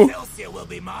you! Excelsior will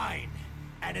be mine.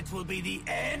 And it will be the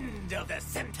end of the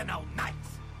Sentinel Knights.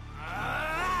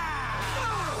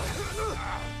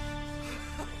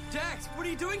 Dax, what are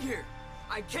you doing here?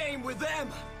 I came with them.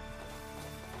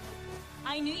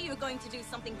 I knew you were going to do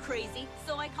something crazy,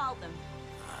 so I called them.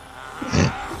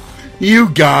 You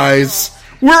guys,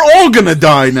 we're all gonna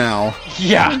die now.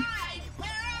 Yeah.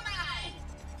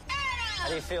 How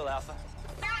do you feel, Alpha?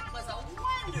 That was a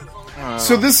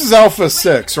So this is Alpha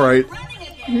 6, right?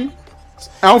 Mm-hmm.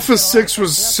 Alpha 6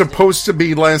 was supposed to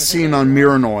be last seen on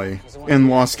Miranoi in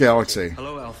Lost Galaxy.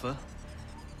 Hello, Alpha.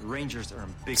 The Rangers are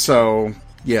in big... So,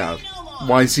 yeah.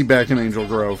 Why is he back in Angel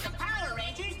Grove?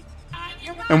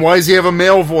 And why does he have a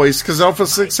male voice? Because Alpha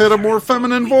 6 had a more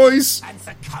feminine voice?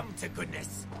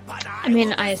 I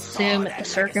mean, I assume the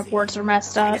circuit boards are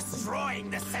messed up.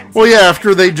 Well, yeah,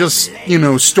 after they just,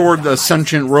 stored the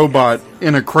sentient robot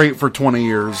in a crate for 20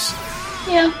 years.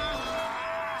 Yeah.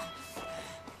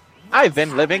 I've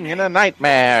been living in a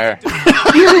nightmare.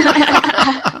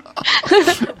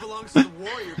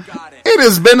 It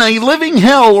has been a living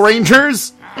hell,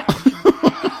 Rangers.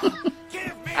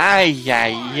 Ay,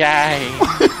 ay, ay.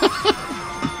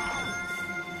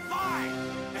 Fine.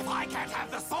 If I can't have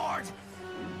the sword,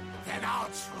 then I'll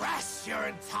trash your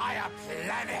entire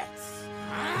planet.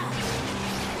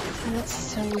 That's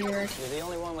so weird. You're the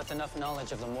only one with enough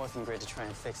knowledge of the morphing grid to try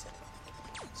and fix it.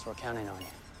 So we're counting on you.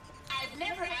 I've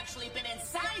never actually been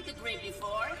inside the grid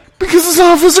before. Because it's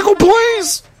not a physical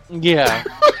place! Yeah.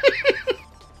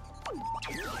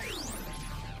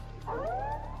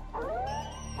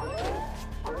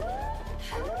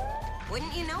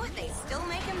 Wouldn't you know it, they still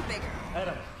make him bigger.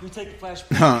 Adam, you take the flash.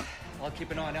 Huh. I'll keep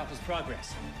an eye on Alpha's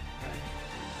progress.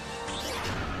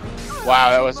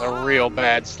 Wow, that was a real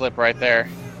bad slip right there.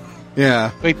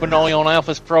 Yeah. Keep an eye on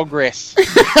Alpha's progress.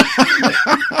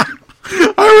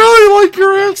 I really like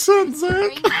your accent,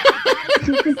 Zach.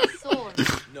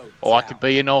 Oh, I could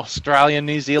be in Australia,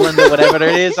 New Zealand, or whatever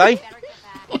it is, eh?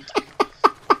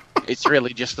 It's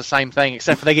really just the same thing,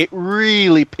 except for they get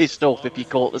really pissed off if you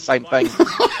call it the same thing.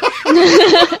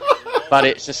 But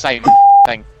it's the same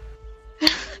thing.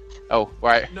 Oh,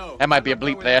 right. That might be a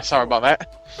bleep there. Sorry about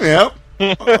that. Yep.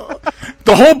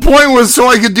 The whole point was so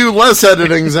I could do less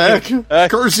editing, Zach.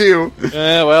 Curse you.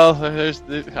 Well,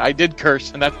 I did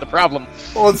curse, and that's the problem.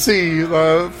 Well, let's see.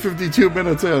 52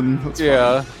 minutes in. That's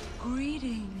yeah.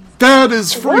 Greetings. That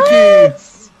is freaky.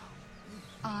 What?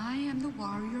 I am the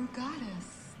warrior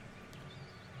goddess.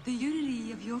 The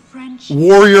unity of your friendship.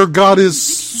 Warrior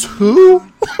goddess who?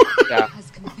 Yeah.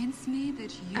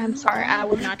 I'm sorry, I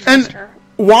would not trust her.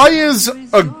 Why is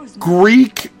a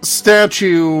Greek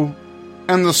statue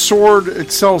and the sword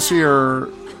Excelsior?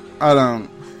 I don't.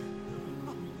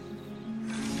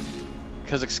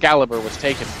 Because Excalibur was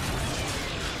taken.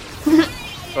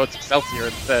 So it's Excelsior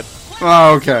instead.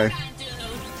 Oh, okay.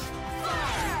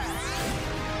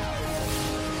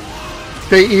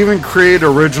 They even create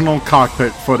original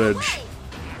cockpit footage.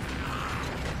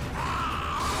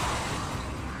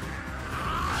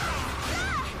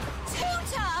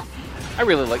 I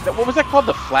really like that. What was that called?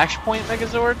 The Flashpoint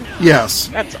Megazord? Yes.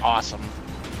 That's awesome.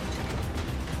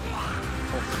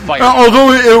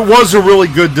 Although it was a really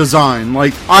good design.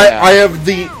 Like I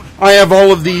have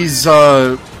all of these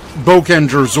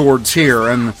Bokenger Zords here,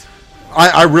 and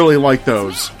I really like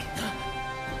those.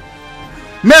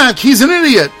 Mac, he's an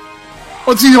idiot.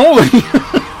 What's he holding?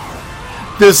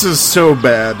 This is so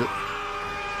bad.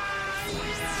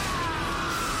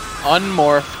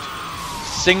 Unmorphed,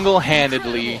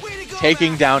 single-handedly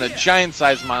taking down a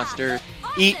giant-sized monster.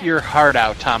 Eat your heart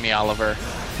out, Tommy Oliver.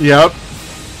 Yep.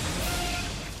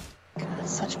 God,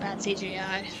 such bad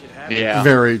CGI. Yeah.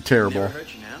 Very terrible.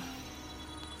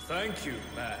 Thank you,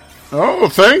 Mac. Oh,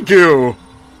 thank you.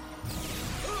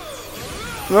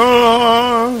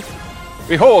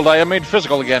 Behold, I am made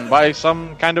physical again by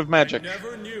some kind of magic.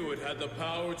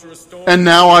 And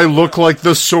now I look like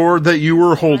the sword that you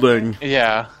were holding.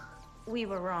 Yeah. We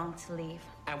were wrong to leave.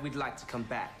 And we'd like to come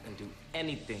back and do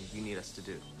anything you need us to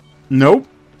do. Nope.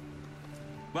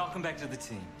 Welcome back to the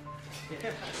team.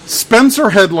 Spencer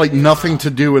had like nothing to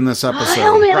do in this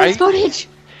episode. Right? Footage.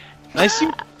 I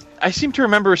seem to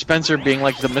remember Spencer being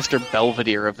like the Mr.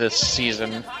 Belvedere of this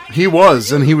season. He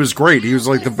was, and he was great. He was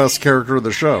like the best character of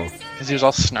the show. Because he was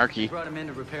all snarky. Brought him in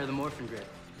to repair the morphing grid.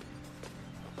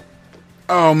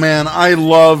 Oh man, I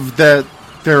love that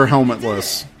they're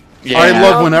helmetless. Yeah. I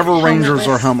love whenever Rangers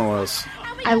are helmetless.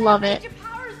 I love it.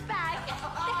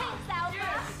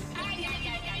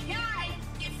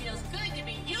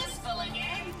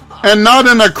 And not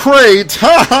in a crate.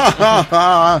 Ha ha ha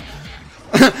ha.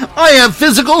 I have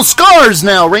physical scars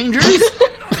now, Rangers.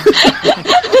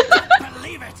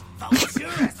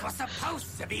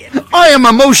 I am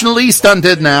emotionally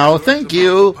stunted now. Thank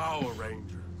you.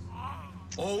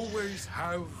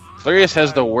 Flurious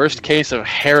has the worst case of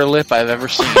hair lip I've ever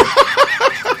seen.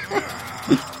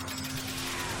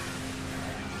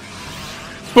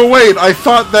 But wait, I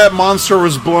thought that monster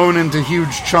was blown into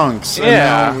huge chunks. And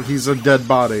Yeah. now he's a dead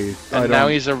body. And now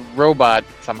he's a robot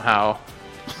somehow.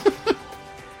 You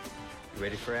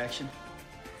ready for action?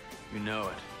 You know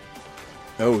it.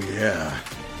 Oh, yeah.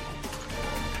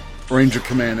 Ranger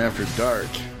Command After Dark.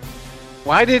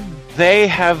 Why did they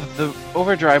have the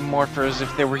overdrive morphers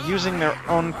if they were using their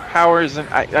own powers? And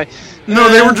No,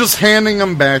 they were just handing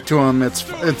them back to him.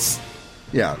 It's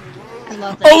yeah. I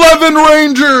love that. 11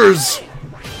 Rangers!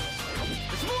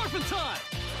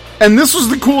 And this was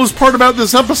the coolest part about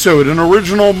this episode, an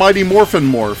original Mighty Morphin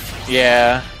morph.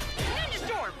 Yeah.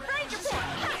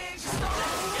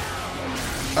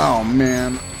 Oh,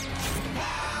 man.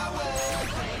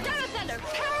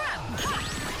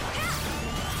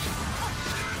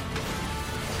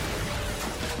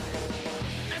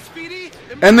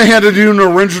 And they had to do an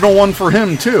original one for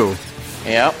him, too.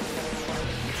 Yep.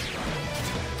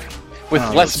 With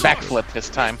less backflip this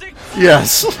time.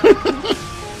 Yes.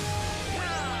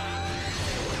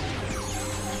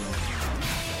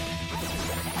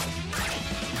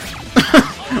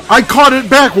 I caught it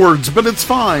backwards, but it's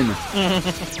fine.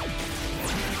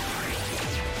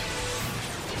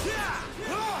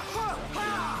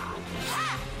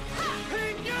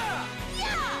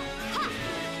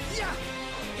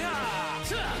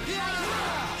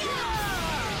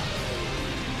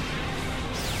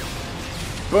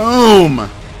 Boom!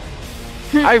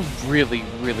 I really,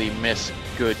 really miss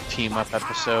good team-up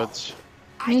episodes.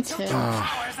 Me too.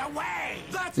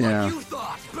 That's Yeah. what you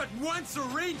thought, but once a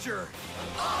ranger,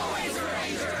 always a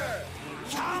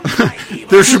ranger.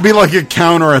 There should be like a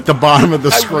counter at the bottom of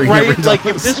the screen. Right? every Like,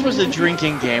 time. if this was a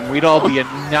drinking game, we'd all be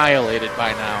annihilated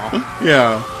by now.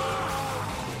 Yeah.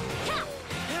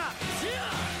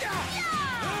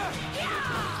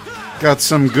 Got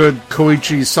some good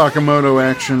Koichi Sakamoto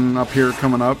action up here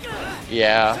coming up.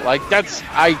 Yeah, like,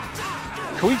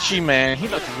 Koichi, man, he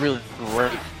looked really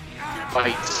great.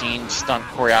 Fight scene, stunt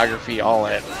choreography, all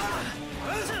it.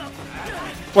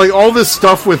 Like, all this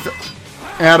stuff with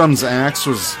Adam's axe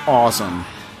was awesome.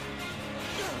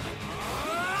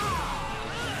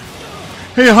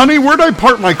 Hey, honey, where'd I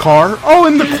park my car? Oh,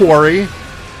 in the quarry.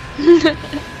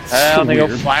 Well, they go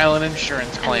weird. file an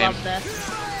insurance claim. I love this.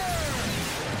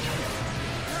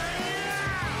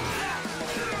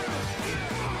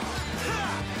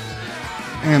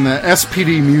 And the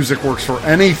SPD music works for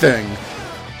anything.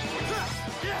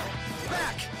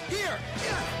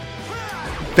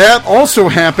 That also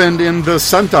happened in the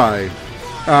Sentai.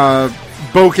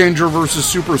 Bokanger versus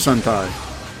Super Sentai.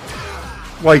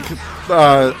 Like,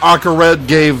 Akared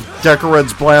gave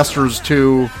Dekared's blasters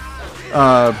to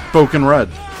Boken Red.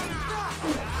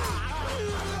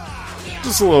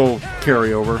 Just a little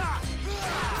carryover.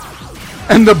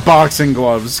 And the boxing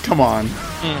gloves, come on.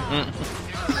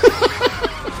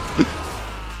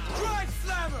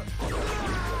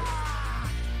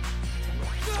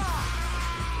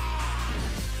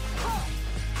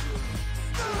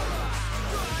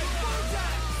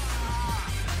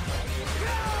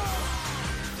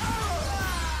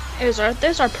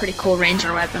 Those are pretty cool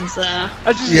ranger weapons, though.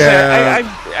 I just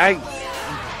say,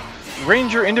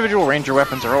 individual ranger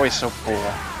weapons are always so cool.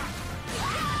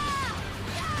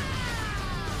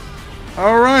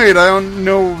 Alright, I don't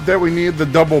know that we need the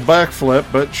double backflip,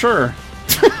 but sure.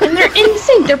 And they're in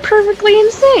sync. They're perfectly in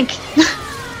sync.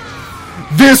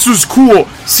 This was cool.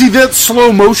 See, that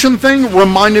slow motion thing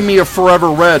reminded me of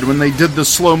Forever Red when they did the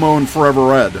slow-mo in Forever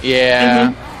Red.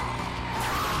 Yeah.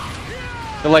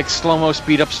 The, like, slow-mo,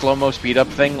 speed-up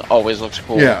thing always looks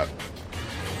cool. Yeah.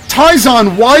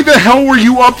 Taizan, why the hell were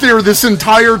you up there this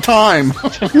entire time?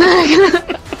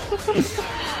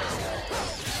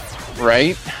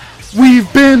 Right?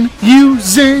 We've been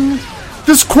using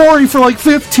this quarry for like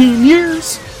 15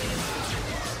 years.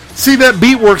 See, that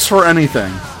beat works for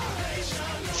anything.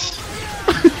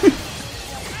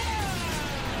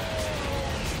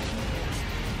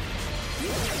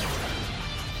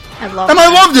 I love and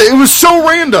I loved it. It was so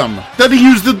random that he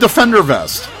used the Defender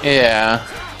Vest. Yeah.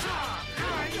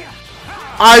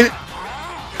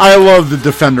 I love the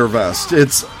Defender Vest.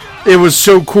 It was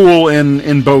so cool in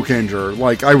Bokanger.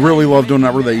 Like, I really loved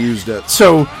whenever they used it.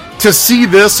 So to see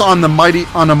this on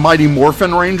a Mighty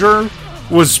Morphin Ranger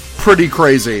was pretty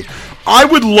crazy. I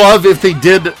would love if they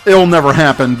did, it'll never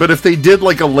happen, but if they did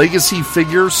like a legacy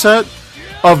figure set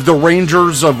of the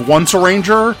Rangers of Once a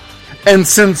Ranger, and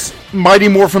since Mighty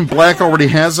Morphin Black already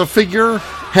has a figure,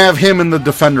 have him in the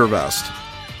Defender Vest.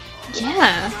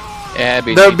 Yeah. Yeah,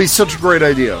 that would be such a great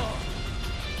idea.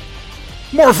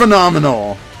 More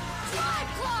phenomenal.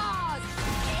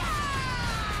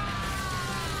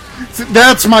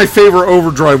 That's my favorite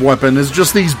overdrive weapon, is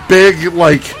just these big,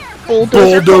 like,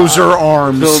 bulldozer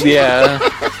arms. Yeah.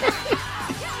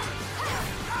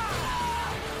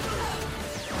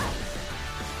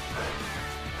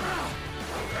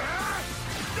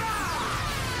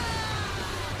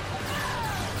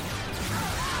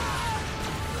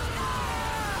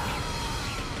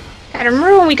 I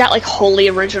remember when we got, like, wholly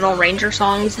original Ranger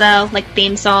songs, though, like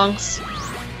theme songs.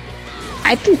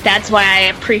 I think that's why I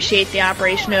appreciate the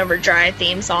Operation Overdrive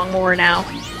theme song more now.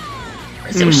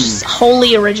 Because it was just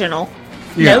wholly original.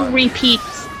 Yeah. No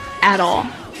repeats at all.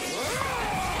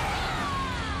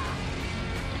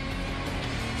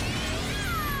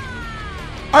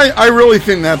 I really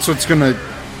think that's what's gonna,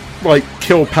 like,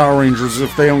 kill Power Rangers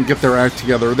if they don't get their act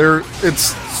together.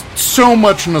 It's so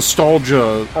much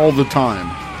nostalgia all the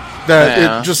time that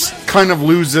it just kind of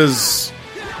loses.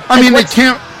 I mean, it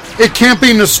can't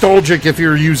be nostalgic if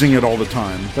you're using it all the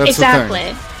time. That's exactly.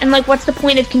 the thing. And, like, what's the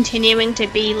point of continuing to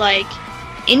be, like,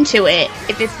 into it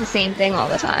if it's the same thing all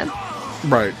the time?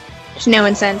 Right. There's no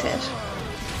incentive.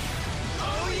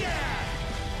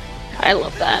 I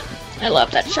love that. I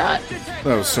love that shot.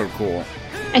 That was so cool.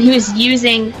 And he was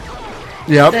using...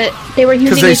 Yep. They were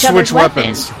using each other's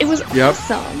weapons. It was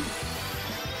awesome.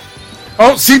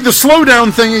 Oh, see the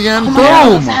slowdown thing again?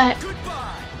 Oh Boom! God,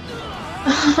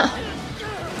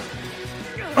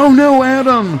 Oh no,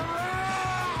 Adam!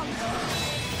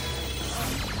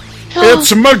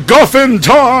 It's MacGuffin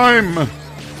time!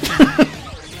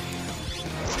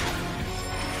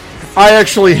 I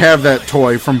actually have that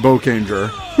toy from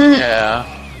Bokanger. Yeah.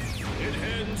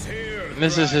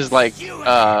 This is his, like,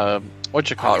 what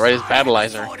you call it, right? His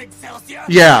battleizer.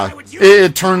 Yeah,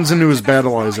 it turns into his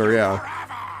battleizer, yeah.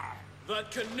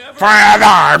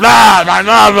 Forever! Blah, blah,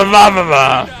 blah, blah, blah,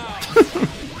 blah.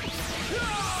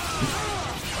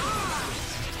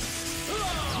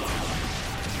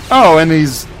 Oh, and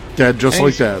he's dead just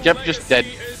like that. Yep, just dead.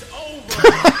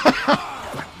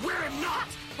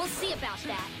 We'll see about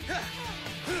that.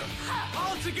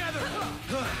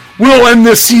 We'll end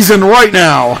this season right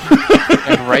now.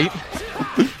 And right?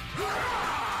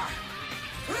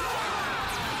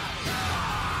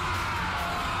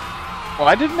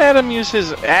 Why didn't Adam use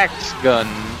his axe gun?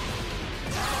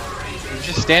 He was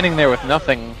just standing there with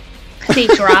nothing. Because he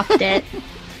dropped it.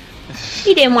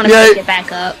 He didn't want to pick it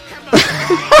back up.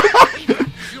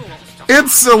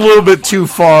 It's a little bit too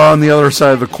far on the other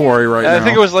side of the quarry right now. I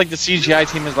think it was like the CGI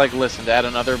team is like, listen, to add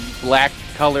another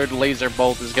black-colored laser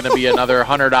bolt is going to be another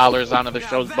 $100 onto the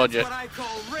show's budget.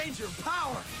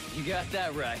 You got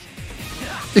that right.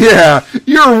 Yeah,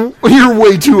 you're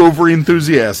way too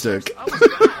over-enthusiastic.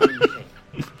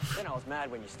 Then I was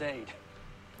mad when you stayed.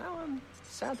 Now I'm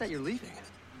sad that you're leaving.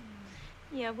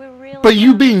 Yeah, we're really... But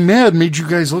you being mad made you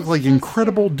guys look like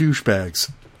incredible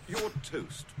douchebags. Your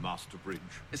toast, Master Bridge.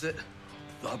 Is it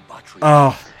the battery?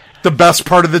 Oh, the best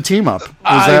part of the team-up.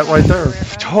 Was that right there.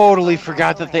 Totally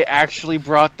forgot that they actually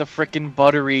brought the frickin'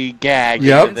 buttery gag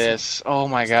into this. Oh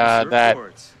my god, that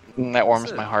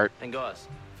warms my heart. And guys,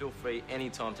 feel free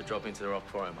anytime to drop into the Rock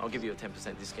Forum. I'll give you a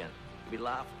 10% discount. We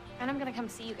laugh. And I'm gonna come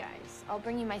see you guys. I'll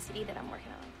bring you my CD that I'm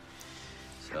working on.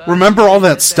 Remember all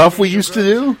that stuff we used to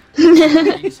do?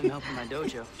 Need some help in my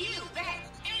dojo.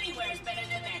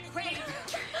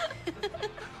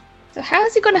 So how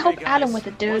is he going to help Adam with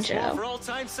the dojo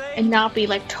and not be,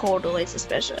 like, totally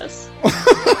suspicious?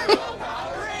 Hi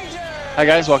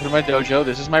guys, welcome to my dojo.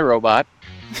 This is my robot.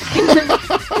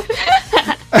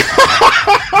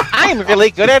 I'm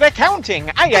really good at accounting.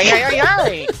 Ay, ay, ay, ay,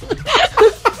 ay.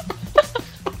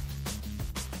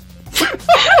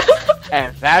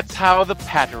 And that's how the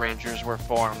Pat Rangers were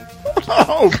formed.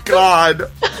 Oh,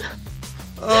 God.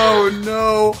 Oh,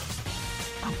 no.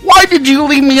 Why did you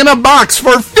leave me in a box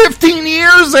for 15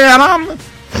 years, Adam?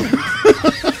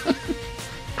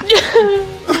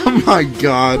 Oh, my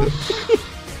God.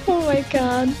 Oh, my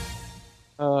God.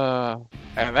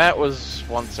 And that was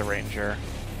once a Ranger.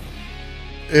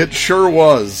 It sure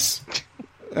was.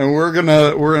 And we're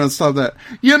gonna stop that.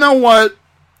 You know what?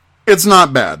 It's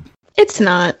not bad. It's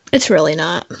not. It's really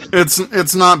not.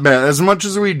 It's not bad. As much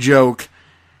as we joke,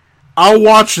 I'll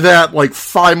watch that like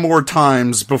 5 more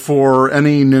times before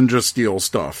any Ninja Steel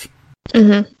stuff.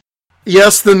 Mm-hmm.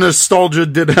 Yes, the nostalgia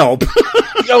did help.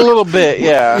 A little bit,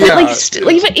 yeah. But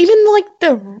like, even like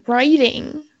the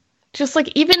writing, just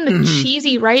like even the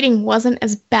cheesy writing wasn't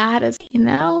as bad as, you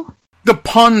know? The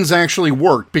puns actually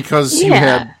worked because you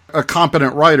had a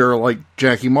competent writer like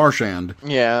Jackie Marchand.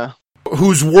 Yeah.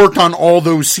 Who's worked on all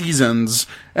those seasons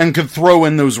and could throw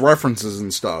in those references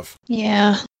and stuff.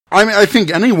 Yeah. I mean, I think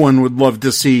anyone would love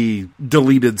to see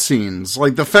deleted scenes.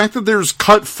 Like, the fact that there's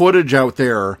cut footage out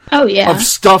there of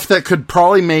stuff that could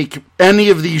probably make any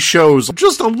of these shows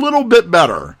just a little bit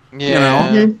better. Yeah. You know?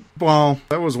 Mm-hmm. Well,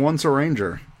 that was once a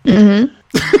Ranger. Mm-hmm.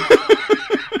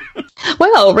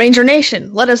 Well, Ranger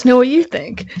Nation, let us know what you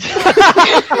think.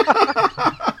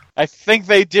 I think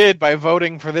they did by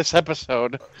voting for this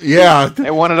episode. Yeah.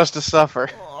 They wanted us to suffer.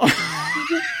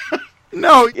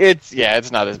 No, it's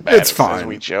not as bad. It's fine. As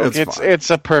we joke. It's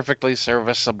a perfectly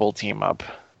serviceable team up.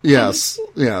 Yes.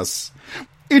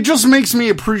 It just makes me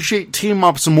appreciate team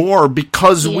ups more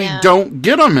because we don't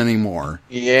get them anymore.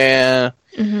 Yeah.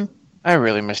 Mm-hmm. I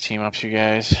really miss team ups, you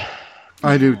guys.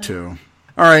 I do too.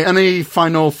 All right, any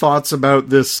final thoughts about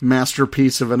this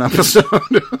masterpiece of an episode?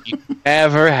 You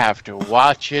never have to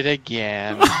watch it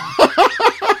again.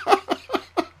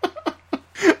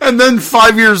 And then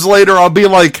 5 years later, I'll be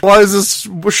like, why is this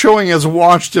showing as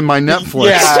watched in my Netflix?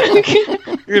 Yeah.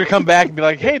 You're going to come back and be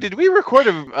like, hey, did we record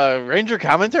a Ranger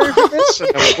commentary for this?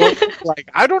 And we'll like,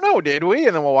 I don't know, did we?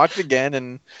 And then we'll watch it again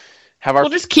and have our...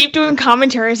 We'll just keep doing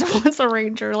commentaries of Once a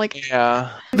Ranger. Like,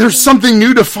 yeah. There's something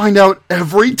new to find out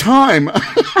every time.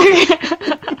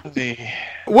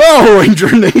 Well,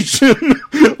 Ranger Nation,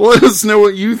 let us know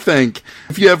what you think.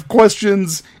 If you have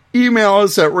questions, email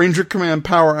us at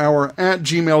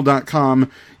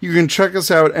rangercommandpowerhour@gmail.com. You can check us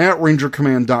out at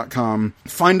rangercommand.com.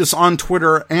 Find us on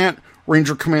Twitter at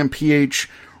rangercommandph.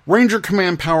 Ranger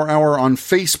Command Power Hour on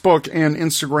Facebook and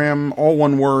Instagram, all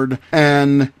one word.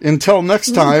 And until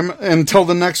next time, until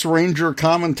the next Ranger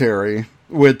commentary,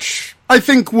 which I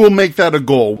think we'll make that a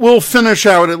goal. We'll finish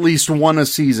out at least one a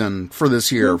season for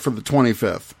this year, for the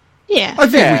 25th. Yeah. I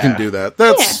think we can do that.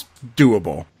 That's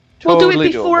doable. We'll do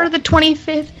it before the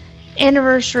 25th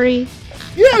anniversary.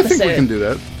 Yeah, I think we can do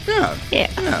that. Yeah.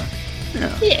 We'll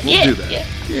do that.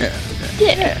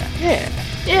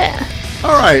 Yeah.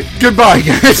 All right. Goodbye,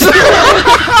 guys.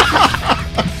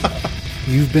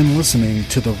 You've been listening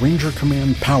to the Ranger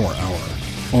Command Power Hour,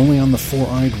 only on the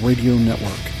Four-Eyed Radio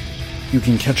Network. You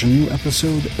can catch a new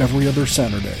episode every other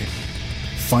Saturday.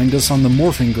 Find us on the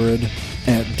Morphing Grid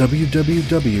at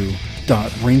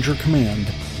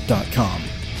www.rangercommand.com.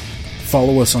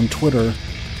 Follow us on Twitter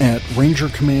at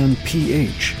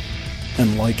RangerCommandPH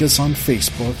and like us on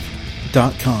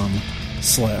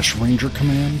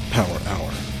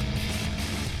Facebook.com/RangerCommandPowerHour.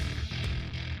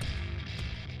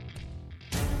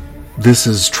 This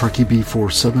is Trekkie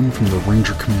B47 from the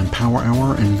Ranger Command Power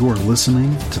Hour, and you are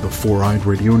listening to the Four-Eyed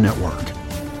Radio Network.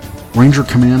 Ranger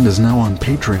Command is now on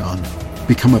Patreon.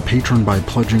 Become a patron by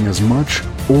pledging as much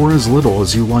or as little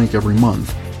as you like every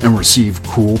month and receive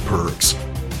cool perks.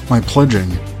 By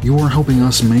pledging, you are helping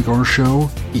us make our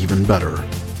show even better.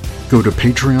 Go to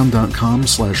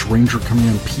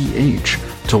patreon.com/RangerCommandPH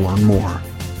to learn more.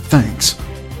 Thanks.